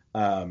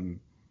 I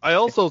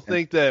also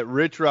think that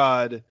Rich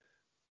Rod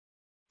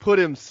put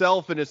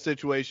himself in a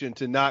situation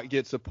to not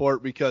get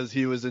support because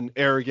he was an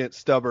arrogant,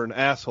 stubborn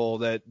asshole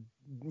that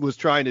was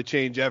trying to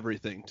change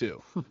everything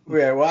too.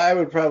 Yeah, well, I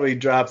would probably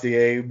drop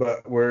the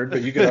word,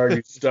 but you could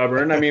argue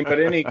stubborn. I mean, but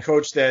any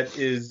coach that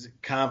is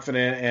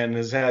confident and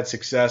has had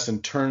success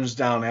and turns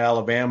down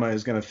Alabama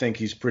is going to think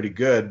he's pretty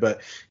good.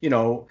 But,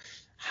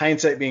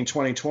 hindsight being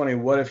 2020,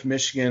 what if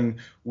Michigan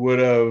would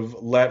have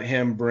let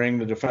him bring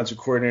the defensive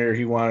coordinator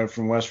he wanted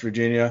from West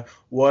Virginia?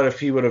 What if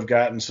he would have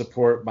gotten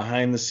support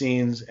behind the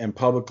scenes and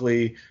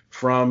publicly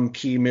from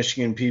key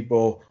Michigan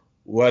people?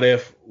 What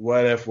if?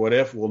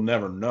 We'll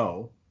never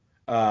know.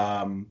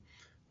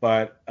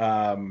 But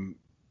I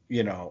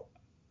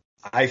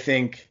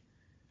think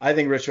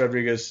Rich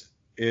Rodriguez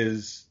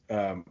is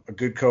a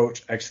good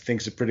coach. I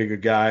think he's a pretty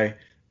good guy.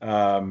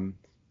 I'm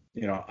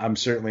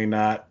certainly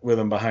not with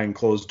him behind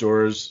closed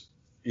doors,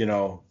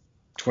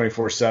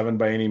 24/7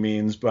 by any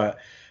means, but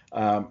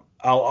I'll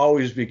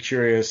always be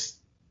curious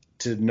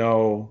to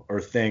know or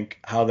think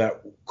how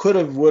that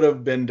would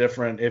have been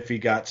different if he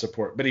got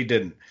support, but he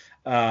didn't.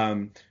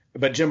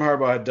 But Jim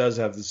Harbaugh does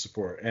have the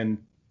support, and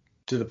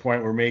to the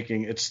point we're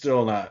making, it's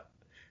still not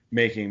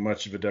making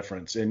much of a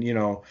difference. And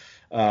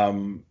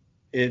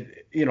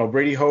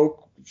Brady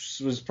Hoke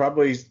was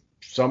probably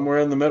somewhere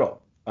in the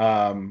middle,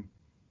 and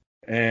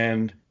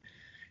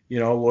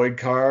Lloyd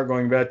Carr,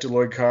 going back to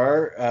Lloyd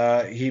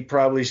Carr, he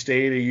probably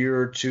stayed a year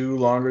or two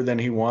longer than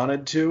he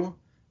wanted to.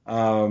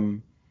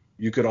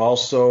 You could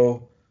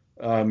also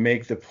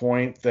make the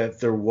point that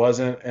there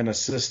wasn't an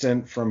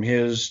assistant from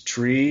his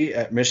tree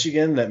at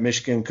Michigan that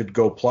Michigan could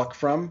go pluck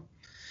from.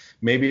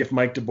 Maybe if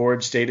Mike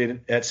DeBoard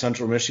stayed at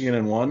Central Michigan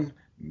and won,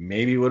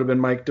 maybe it would have been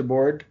Mike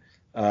DeBoard.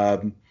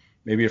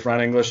 Maybe if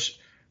Ron English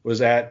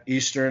was at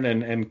Eastern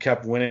and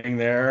kept winning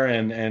there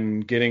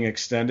and getting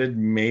extended,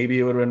 maybe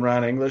it would have been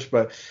Ron English.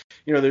 But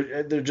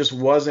there just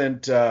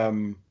wasn't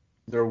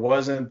there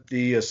wasn't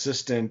the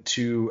assistant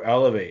to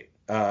elevate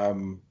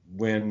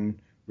when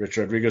Rich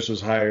Rodriguez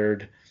was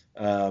hired,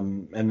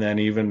 and then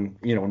even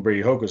when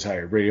Brady Hoke was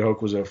hired. Brady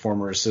Hoke was a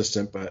former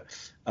assistant, but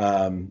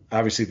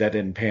obviously that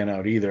didn't pan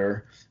out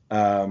either.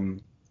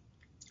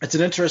 It's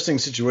an interesting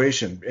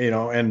situation,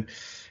 and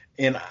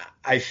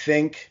I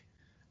think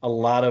a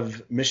lot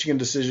of Michigan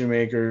decision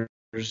makers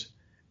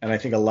and I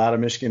think a lot of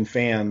Michigan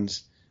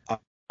fans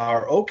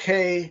are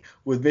okay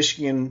with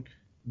Michigan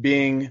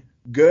being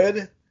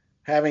good,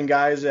 having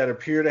guys that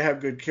appear to have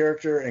good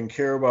character and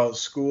care about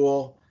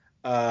school,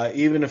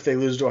 even if they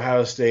lose to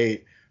Ohio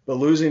State, but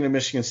losing to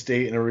Michigan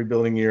State in a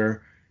rebuilding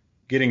year,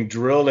 getting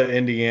drilled at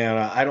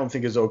Indiana, I don't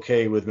think is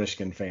okay with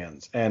Michigan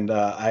fans. And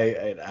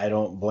I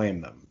don't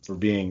blame them for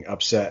being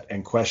upset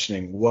and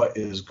questioning what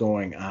is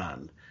going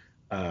on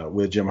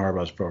with Jim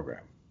Harbaugh's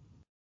program.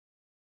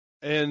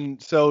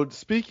 And so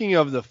speaking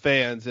of the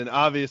fans, and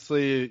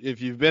obviously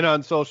if you've been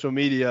on social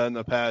media in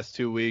the past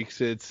 2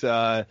 weeks, it's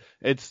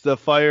the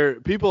fire.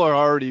 People are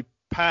already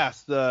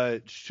past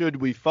the should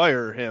we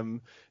fire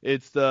him.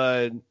 It's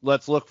the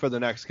let's look for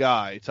the next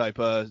guy type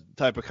of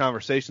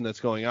conversation that's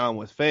going on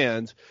with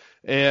fans.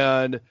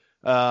 And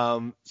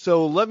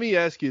so let me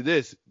ask you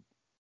this.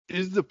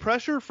 Is the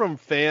pressure from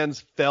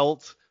fans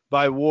felt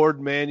by Warde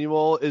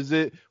Manuel? Is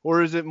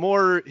it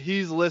more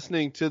he's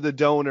listening to the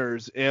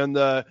donors and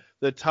the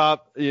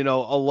top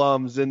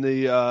alums in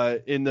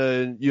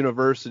the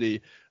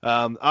university?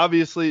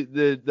 Obviously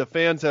the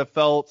fans have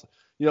felt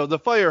the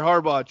fire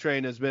Harbaugh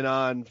train has been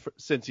on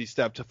since he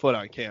stepped foot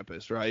on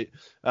campus, right?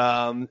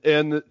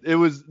 And it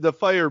was the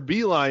fire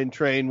Beeline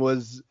train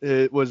was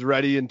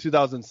ready in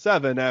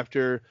 2007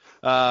 after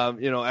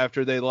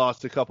after they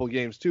lost a couple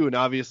games too, and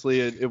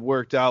obviously it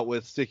worked out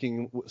with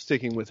sticking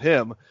with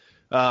him.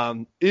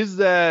 Is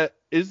that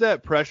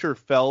pressure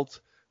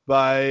felt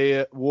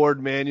by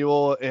Warde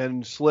Manuel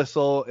and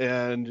Schlissel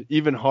and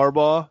even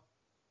Harbaugh?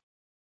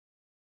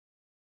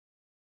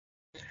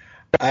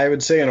 I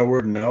would say in a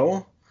word,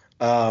 no.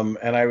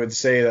 And I would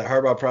say that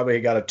Harbaugh probably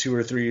got a 2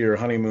 or 3 year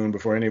honeymoon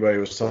before anybody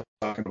was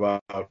talking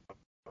about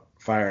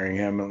firing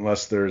him,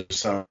 unless there's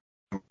some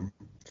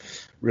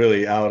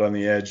really out on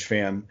the edge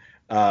fan.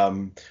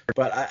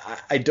 But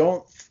I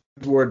don't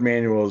Ward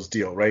Manuel's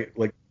deal, right?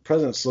 Like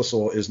President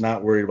Slissel is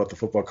not worried about the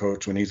football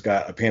coach when he's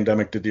got a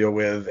pandemic to deal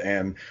with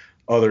and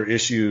other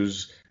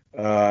issues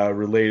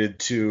related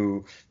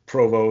to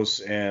provosts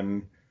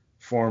and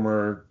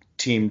former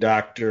team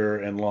doctor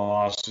and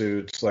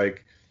lawsuits.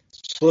 Like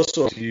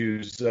Slissel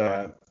used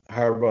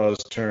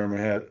Harbaugh's term,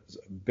 had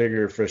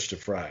bigger fish to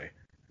fry,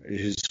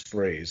 his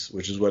phrase,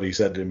 which is what he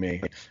said to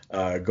me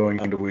going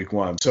into week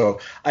one. So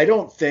I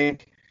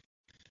think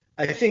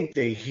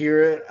they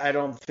hear it. I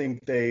don't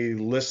think they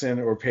listen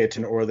or pay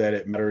attention or that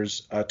it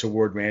matters to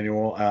Ward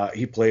Manuel.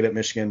 He played at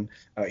Michigan.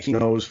 He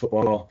knows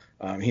football.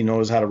 He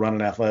knows how to run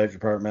an athletic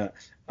department.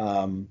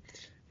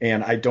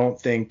 And I don't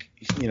think,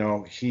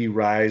 he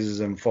rises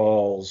and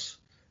falls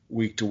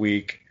week to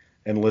week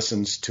and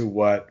listens to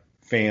what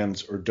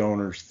fans or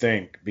donors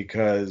think,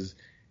 because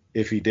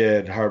if he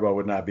did, Harbaugh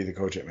would not be the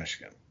coach at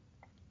Michigan.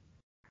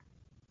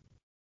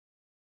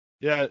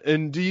 Yeah,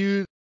 and do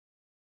you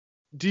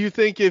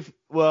think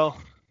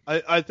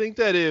I think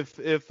that if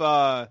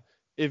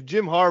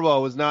Jim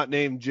Harbaugh was not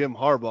named Jim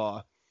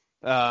Harbaugh,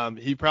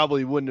 he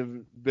probably wouldn't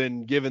have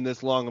been given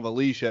this long of a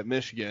leash at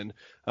Michigan.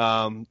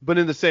 But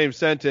in the same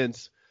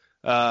sentence,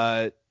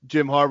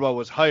 Jim Harbaugh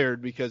was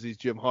hired because he's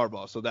Jim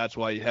Harbaugh, so that's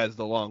why he has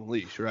the long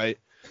leash, right?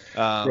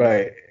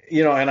 Right.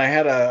 And I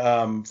had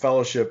a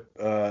fellowship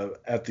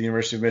at the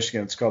University of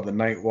Michigan. It's called the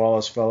Knight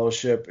Wallace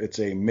Fellowship. It's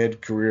a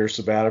mid-career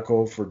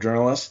sabbatical for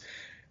journalists.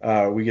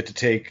 We get to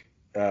take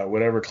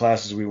whatever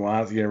classes we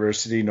want at the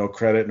university, no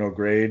credit, no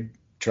grade,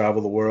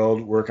 travel the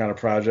world, work on a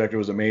project. It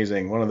was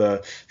amazing. One of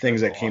the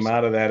things that came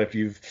out of that, if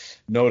you've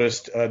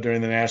noticed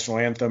during the national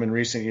anthem in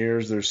recent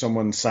years, there's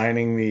someone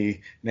signing the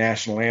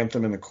national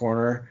anthem in the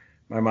corner.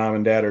 My mom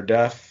and dad are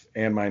deaf,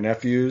 and my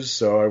nephews,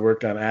 so I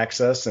worked on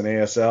Access and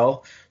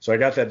ASL. So I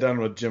got that done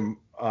with Jim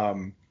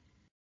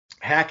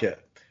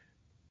Hackett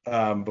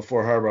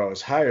before Harbaugh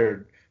was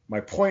hired. My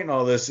point in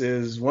all this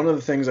is one of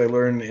the things I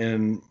learned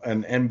in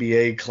an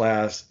MBA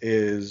class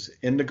is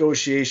in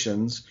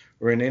negotiations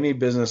or in any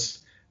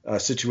business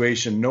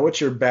situation, know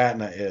what your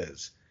BATNA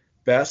is.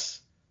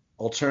 Best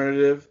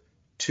alternative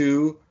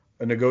to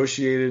a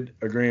negotiated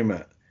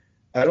agreement.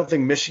 I don't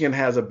think Michigan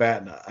has a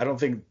BATNA. I don't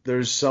think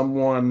there's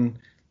someone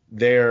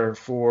there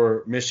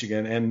for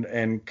Michigan.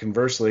 And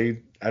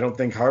conversely, I don't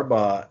think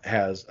Harbaugh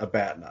has a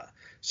BATNA.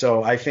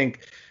 So I think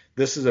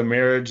this is a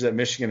marriage that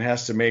Michigan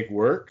has to make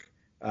work.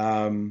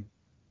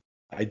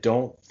 I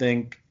don't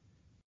think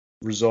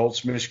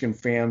results Michigan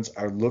fans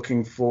are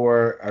looking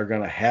for are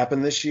going to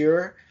happen this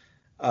year.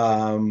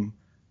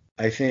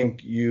 I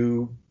think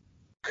you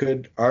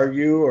could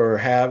argue or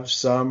have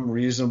some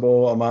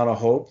reasonable amount of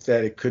hope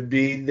that it could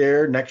be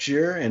there next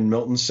year in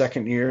Milton's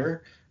second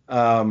year,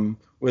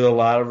 with a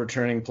lot of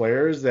returning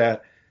players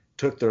that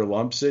took their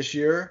lumps this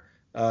year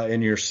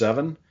in year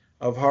 7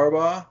 of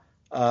Harbaugh.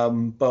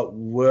 But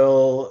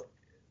will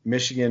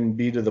Michigan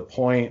be to the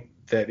point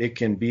that it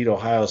can beat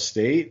Ohio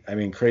State? I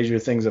mean, crazier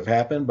things have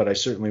happened, but I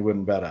certainly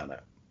wouldn't bet on it.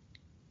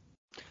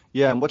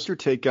 Yeah, and what's your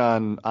take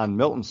on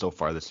Milton so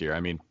far this year? I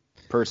mean,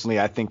 personally,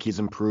 I think he's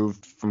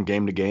improved from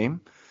game to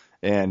game.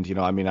 And,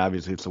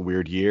 obviously it's a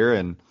weird year,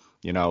 and,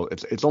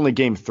 it's only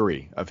game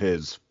 3 of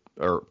his,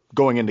 or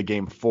going into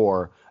game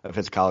 4 of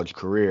his college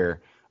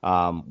career.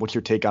 What's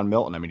your take on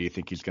Milton? I mean, do you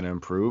think he's going to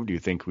improve? Do you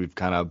think we've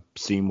kind of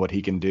seen what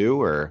he can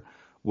do, or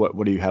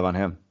what do you have on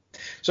him?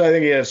 So I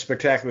think he had a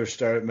spectacular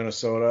start at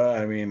Minnesota.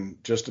 I mean,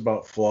 just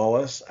about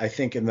flawless. I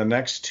think in the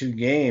next 2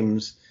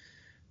 games,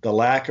 the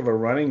lack of a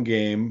running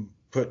game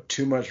put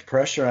too much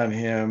pressure on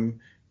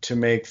him to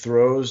make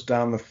throws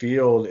down the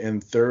field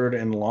in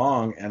 3rd and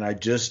long, and I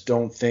just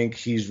don't think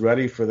he's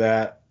ready for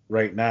that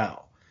right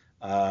now.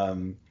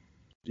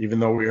 Even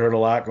though we heard a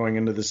lot going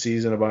into the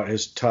season about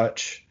his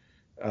touch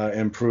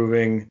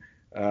improving,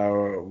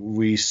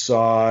 we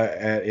saw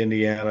at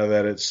Indiana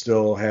that it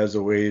still has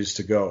a ways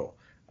to go.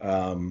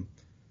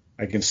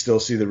 I can still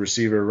see the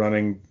receiver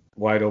running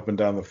wide open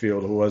down the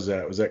field. Who was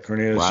that? Was that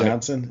Cornelius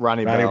Johnson?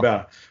 Ronnie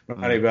Bell.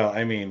 Ronnie Bell.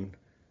 I mean,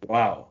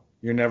 wow.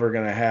 You're never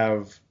going to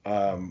have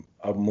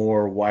a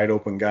more wide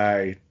open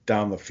guy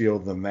down the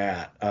field than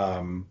that.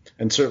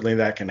 And certainly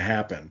that can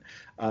happen.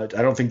 I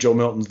don't think Joe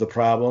Milton's the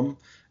problem.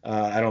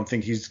 I don't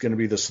think he's going to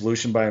be the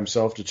solution by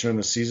himself to turn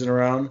the season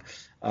around.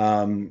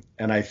 And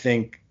I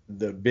think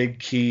the big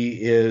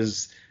key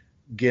is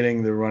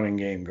getting the running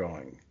game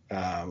going,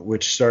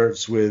 which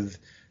starts with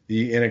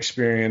the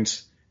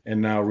inexperienced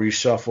and now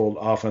reshuffled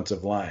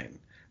offensive line.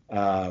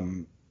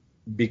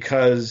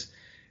 Because,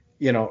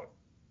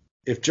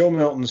 if Joe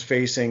Milton's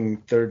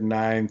facing 3rd and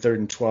 9, 3rd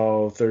and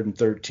 12, 3rd and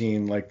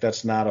 13, like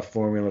that's not a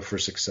formula for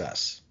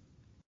success.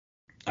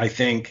 I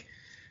think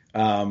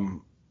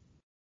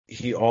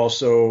he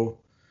also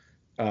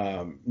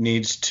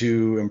needs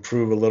to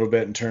improve a little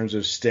bit in terms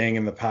of staying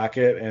in the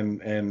pocket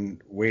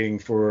and waiting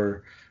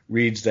for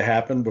reads to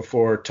happen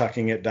before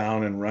tucking it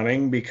down and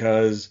running,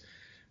 because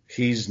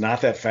he's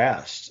not that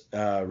fast,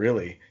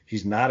 really.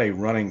 He's not a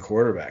running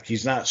quarterback.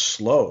 He's not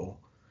slow,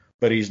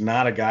 but he's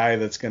not a guy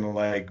that's going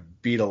to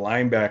beat a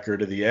linebacker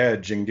to the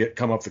edge and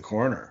come up the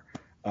corner.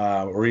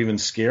 or even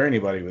scare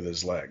anybody with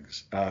his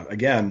legs.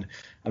 Again,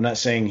 I'm not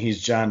saying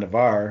he's John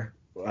Navarre,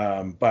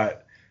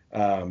 but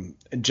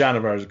John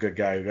Navarre is a good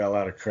guy who got a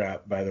lot of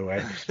crap, by the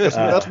way.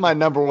 That's my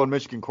number one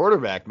Michigan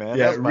quarterback, man.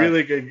 Yeah,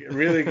 really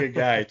good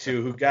guy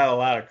too, who got a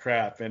lot of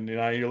crap. And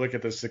you look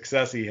at the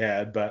success he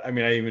had, but I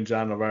mean, even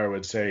John Navarre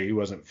would say he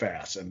wasn't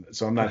fast. And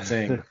so I'm not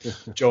saying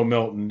Joe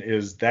Milton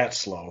is that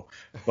slow,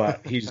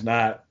 but he's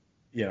not.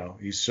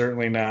 He's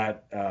certainly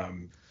not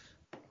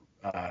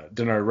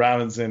Denard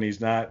Robinson.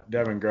 He's not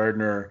Devin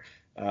Gardner.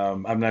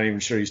 I'm not even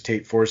sure he's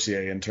Tate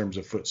Forcier in terms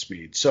of foot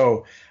speed.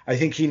 So I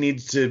think he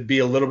needs to be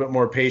a little bit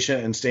more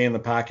patient and stay in the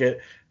pocket.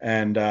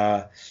 And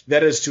that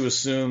is to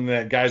assume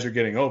that guys are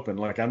getting open.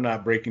 Like, I'm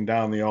not breaking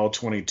down the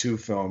all-22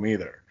 film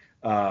either.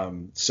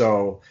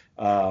 So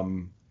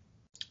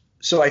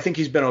I think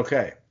he's been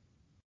okay.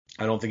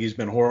 I don't think he's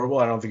been horrible.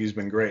 I don't think he's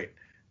been great.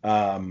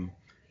 And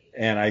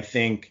I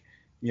think,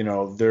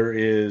 there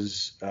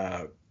is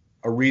a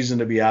reason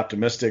to be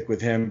optimistic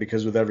with him,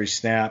 because with every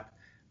snap,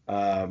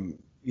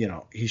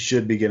 he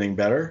should be getting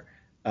better.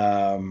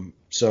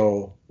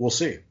 So we'll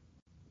see.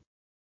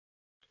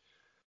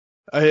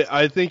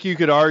 I think you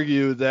could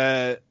argue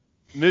that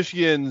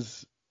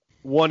Michigan's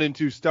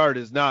 1-2 start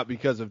is not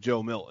because of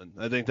Joe Milton.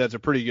 I think that's a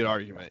pretty good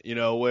argument,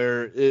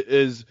 where it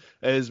is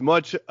as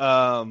much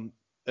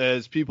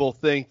as people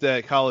think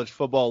that college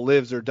football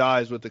lives or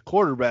dies with the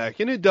quarterback,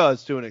 and it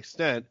does to an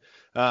extent.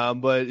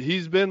 But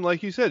he's been,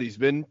 like you said, he's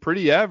been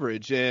pretty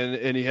average,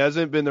 and he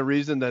hasn't been the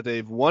reason that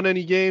they've won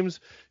any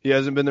games. He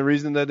hasn't been the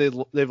reason that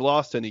they've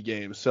lost any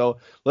games. So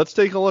let's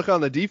take a look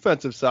on the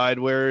defensive side,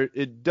 where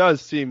it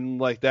does seem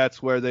like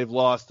that's where they've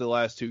lost the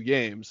last 2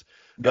 games.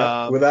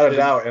 Yeah, without a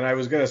doubt. And I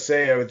was going to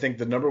say, I would think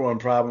the number one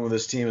problem with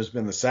this team has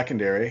been the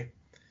secondary,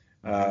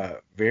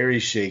 very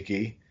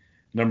shaky.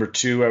 Number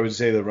 2, I would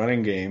say the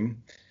running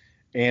game.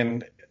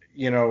 And,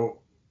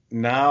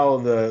 now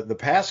the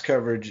pass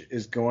coverage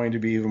is going to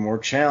be even more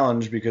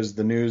challenged, because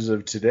the news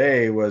of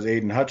today was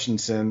Aiden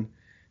Hutchinson,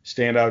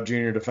 standout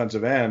junior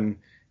defensive end,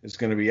 is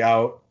going to be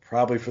out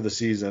probably for the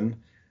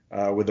season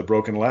with a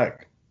broken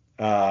leg,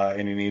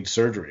 and he needs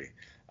surgery.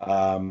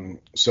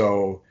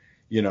 So,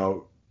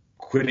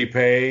 Kwity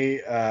Paye,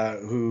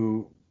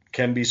 who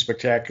can be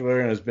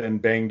spectacular and has been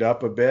banged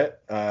up a bit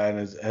and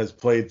has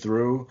played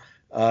through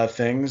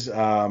things,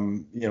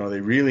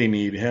 they really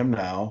need him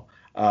now.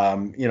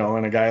 And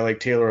a guy like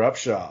Taylor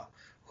Upshaw,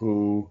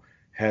 who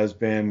has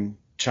been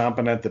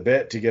chomping at the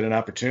bit to get an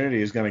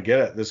opportunity, is going to get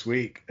it this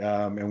week.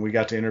 And we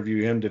got to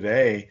interview him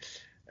today.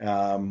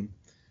 And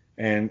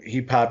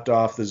he popped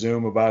off the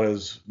Zoom about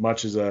as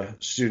much as a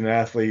student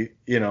athlete,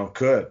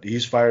 could.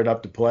 He's fired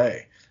up to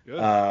play.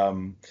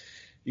 So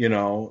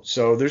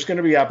there's going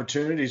to be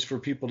opportunities for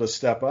people to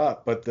step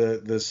up, but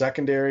the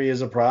secondary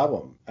is a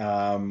problem.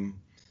 And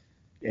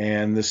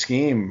the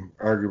scheme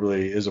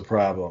arguably is a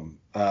problem.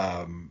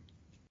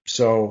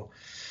 So,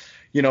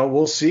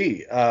 we'll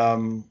see.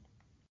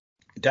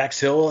 Dax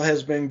Hill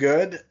has been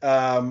good,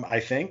 I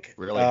think.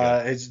 Really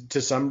good.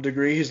 To some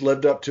degree, he's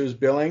lived up to his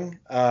billing.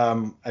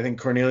 I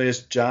think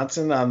Cornelius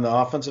Johnson on the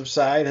offensive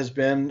side has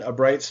been a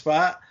bright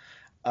spot.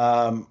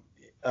 So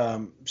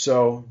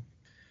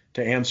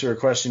to answer a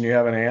question you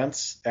haven't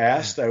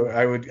asked,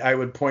 I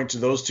would point to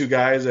those 2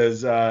 guys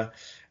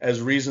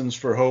as reasons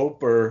for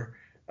hope, or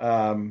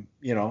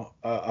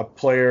a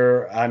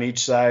player on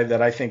each side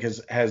that I think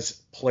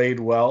has played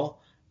well.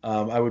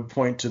 I would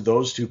point to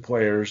those 2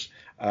 players,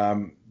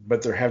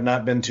 but there have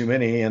not been too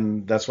many,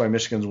 and that's why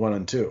Michigan's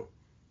 1-2.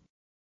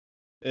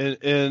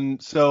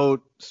 And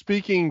so,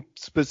 speaking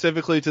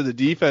specifically to the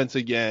defense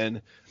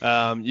again,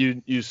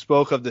 you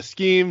spoke of the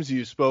schemes,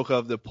 you spoke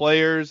of the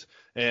players,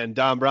 and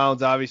Don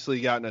Brown's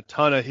obviously gotten a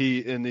ton of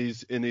heat in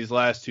these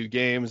last 2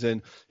 games,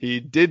 and he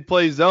did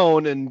play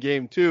zone in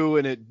game 2,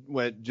 and it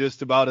went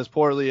just about as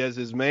poorly as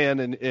his man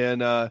in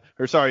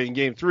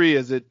game 3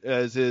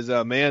 as his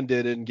man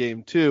did in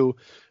game 2.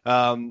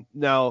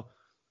 Now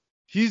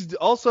he's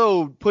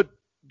also put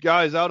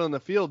guys out on the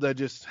field that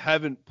just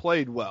haven't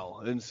played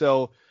well, and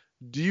so.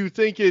 Do you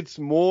think it's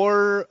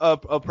more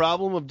a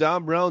problem of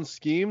Don Brown's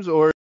schemes,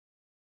 or a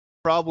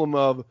problem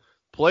of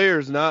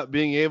players not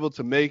being able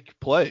to make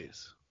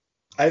plays?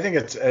 I think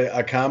it's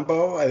a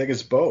combo. I think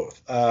it's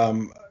both.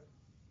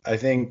 I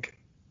think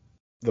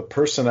the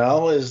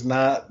personnel is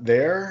not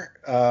there.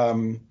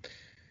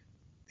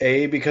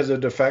 A, because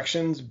of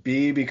defections,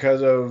 B,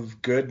 because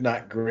of good,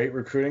 not great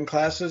recruiting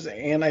classes,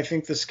 and I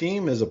think the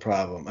scheme is a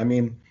problem. I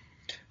mean,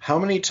 how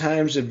many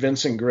times did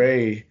Vincent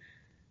Gray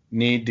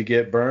need to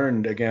get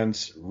burned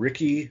against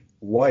Ricky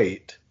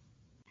White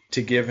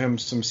to give him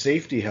some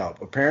safety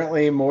help?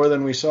 Apparently more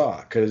than we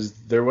saw, because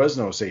there was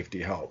no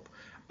safety help.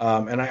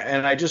 And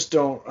I just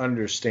don't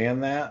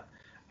understand that.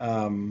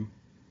 Don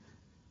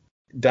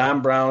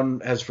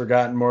Brown has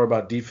forgotten more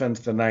about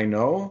defense than I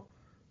know,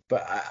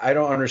 but I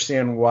don't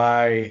understand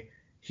why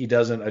he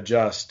doesn't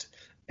adjust.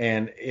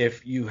 And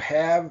if you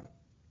have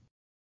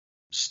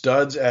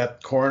studs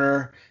at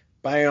corner,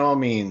 by all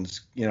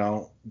means,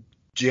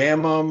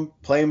 jam them,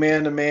 play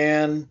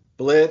man-to-man,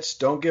 blitz,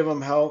 don't give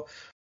them help.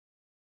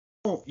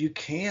 You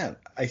can't.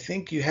 I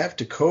think you have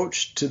to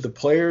coach to the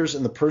players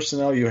and the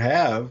personnel you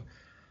have.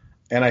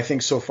 And I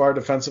think so far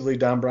defensively,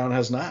 Don Brown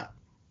has not.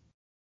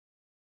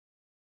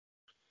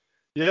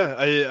 Yeah,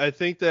 I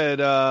think that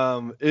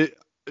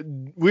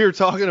we were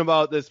talking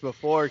about this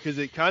before because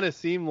it kind of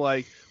seemed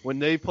like when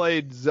they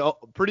played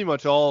pretty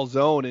much all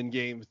zone in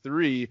Game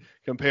 3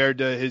 compared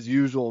to his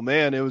usual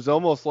man, it was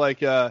almost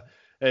like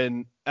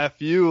an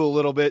FU a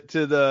little bit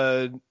to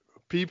the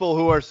people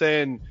who are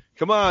saying,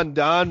 come on,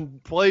 Don,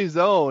 play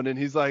zone. And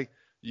he's like,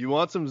 you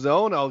want some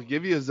zone? I'll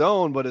give you a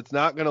zone, but it's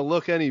not going to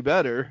look any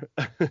better.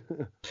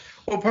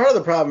 Well, part of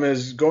the problem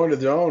is going to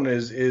zone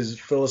is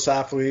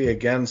philosophically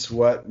against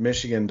what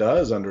Michigan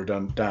does under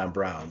Don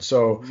Brown.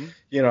 So,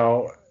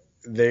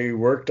 they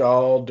worked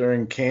all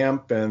during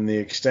camp and the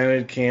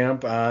extended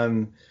camp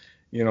on,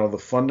 the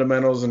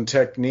fundamentals and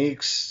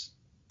techniques,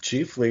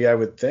 chiefly, I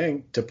would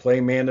think, to play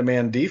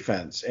man-to-man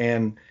defense.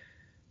 And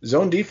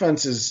zone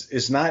defense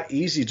is not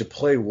easy to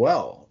play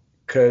well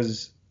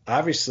because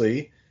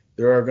obviously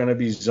there are going to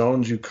be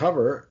zones you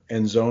cover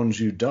and zones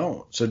you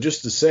don't. So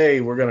just to say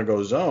we're going to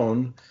go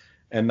zone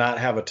and not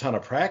have a ton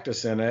of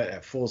practice in it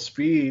at full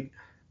speed,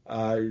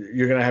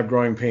 you're going to have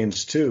growing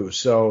pains too.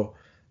 So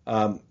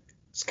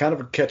it's kind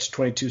of a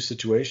catch-22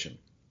 situation.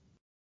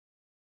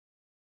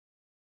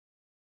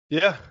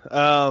 Yeah.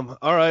 All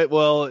right.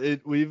 Well,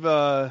 we've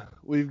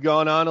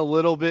gone on a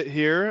little bit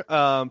here,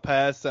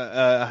 past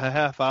a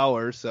half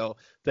hour. So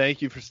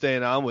thank you for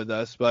staying on with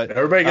us. But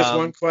everybody gets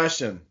one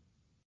question.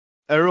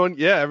 Everyone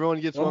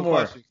gets one more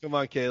question. Come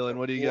on, Kalen.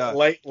 What do you got?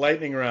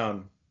 Lightning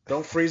round.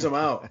 Don't freeze them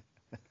out.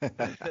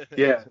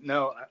 Yeah.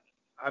 No,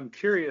 I'm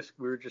curious.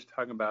 We were just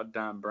talking about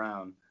Don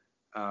Brown.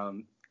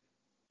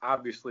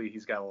 Obviously,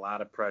 he's got a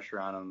lot of pressure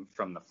on him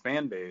from the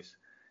fan base.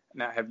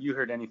 Now, have you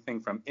heard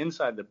anything from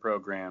inside the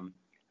program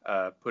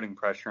putting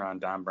pressure on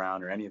Don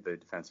Brown or any of the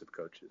defensive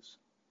coaches?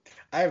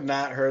 I have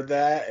not heard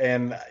that,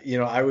 and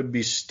I would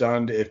be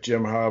stunned if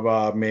Jim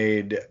Harbaugh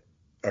made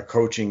a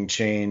coaching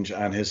change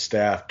on his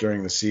staff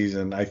during the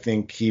season. I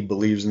think he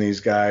believes in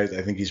these guys.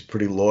 I think he's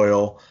pretty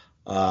loyal.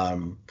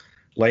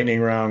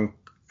 Lightning round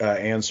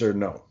answer: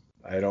 no.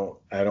 I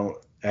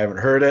haven't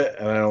heard it,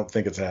 and I don't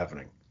think it's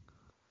happening.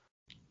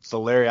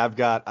 So Larry, I've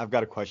got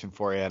a question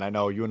for you, and I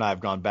know you and I have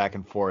gone back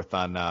and forth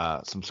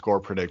on some score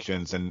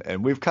predictions,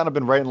 and we've kind of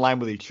been right in line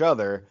with each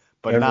other,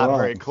 but not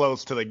very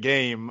close to the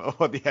game of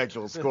what the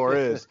actual score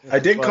is. I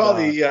did call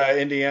the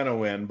Indiana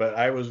win, but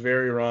I was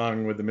very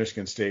wrong with the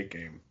Michigan State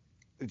game.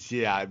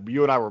 Yeah,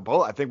 you and I were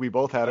both. I think we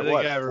both had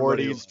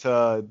 40s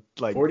to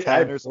like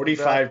 10 or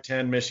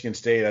 45-10 Michigan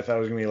State. I thought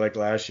it was gonna be like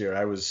last year.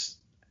 I was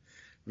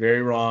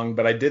very wrong,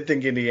 but I did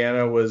think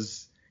Indiana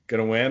was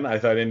gonna win. I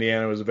thought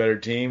Indiana was a better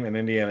team, and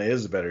Indiana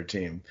is a better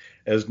team.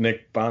 As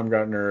Nick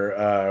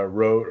Baumgartner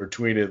wrote or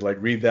tweeted, like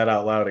read that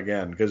out loud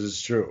again because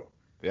it's true.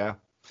 Yeah.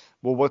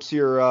 Well, what's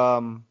your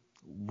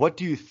what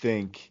do you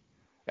think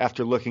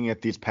after looking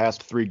at these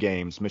past 3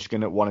 games,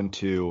 Michigan at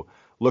 1-2,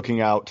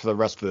 looking out to the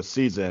rest of the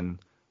season?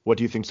 What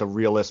do you think is a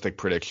realistic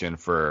prediction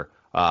for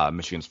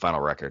Michigan's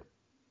final record?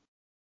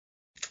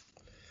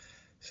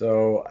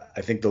 So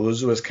I think they'll lose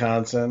to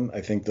Wisconsin.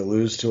 I think they'll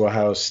lose to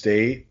Ohio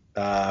State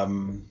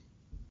and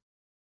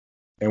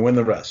win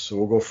the rest. So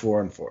we'll go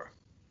 4-4. All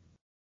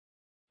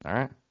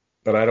right.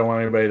 But I don't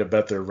want anybody to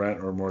bet their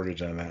rent or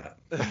mortgage on that.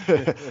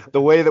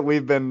 The way that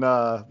we've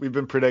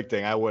been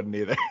predicting, I wouldn't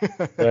either.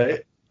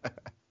 Right?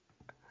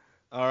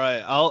 All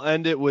right. I'll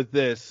end it with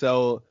this.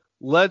 So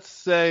let's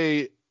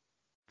say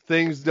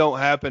things don't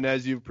happen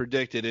as you've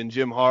predicted and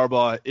Jim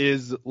Harbaugh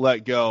is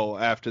let go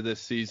after this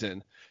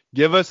season.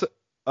 Give us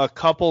a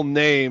couple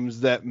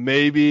names that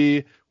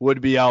maybe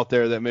would be out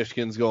there that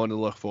Michigan's going to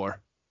look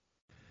for.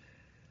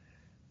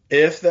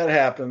 If that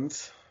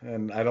happens,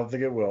 and I don't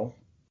think it will,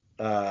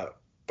 but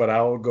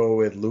I'll go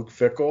with Luke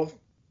Fickell,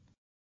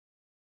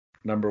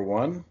 number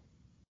 1.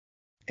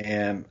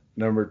 And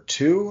number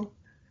 2,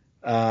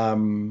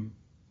 Tom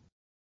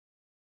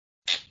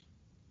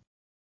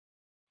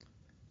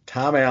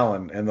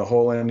Allen and the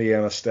whole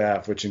Indiana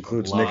staff, which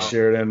includes Nick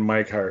Sheridan and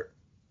Mike Hart.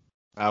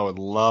 I would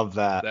love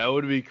that. That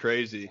would be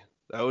crazy.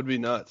 That would be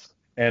nuts.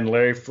 And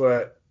Larry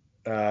Foote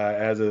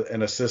as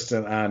an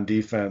assistant on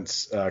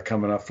defense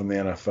coming up from the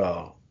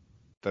NFL.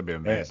 That'd be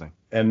amazing.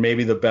 And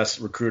maybe the best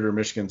recruiter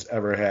Michigan's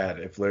ever had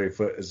if Larry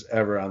Foote is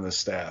ever on the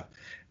staff.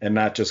 And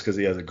not just because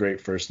he has a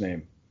great first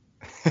name.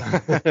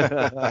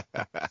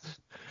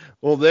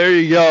 Well, there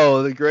you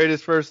go. The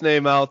greatest first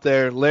name out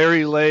there,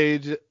 Larry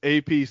Lage,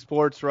 AP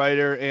sports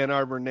writer, Ann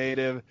Arbor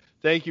native.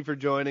 Thank you for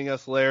joining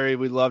us, Larry.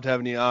 We loved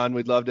having you on.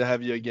 We'd love to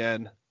have you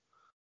again.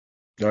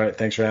 All right.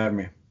 Thanks for having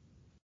me.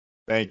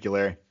 Thank you,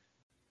 Larry.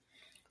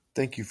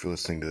 Thank you for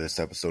listening to this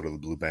episode of the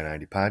Blue by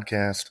 90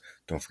 podcast.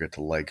 Don't forget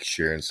to like,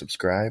 share, and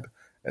subscribe,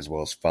 as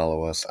well as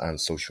follow us on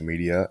social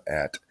media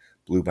at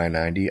Blue by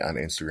 90 on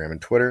Instagram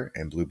and Twitter,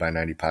 and Blue by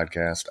 90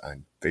 podcast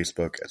on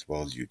Facebook as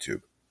well as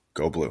YouTube.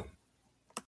 Go Blue.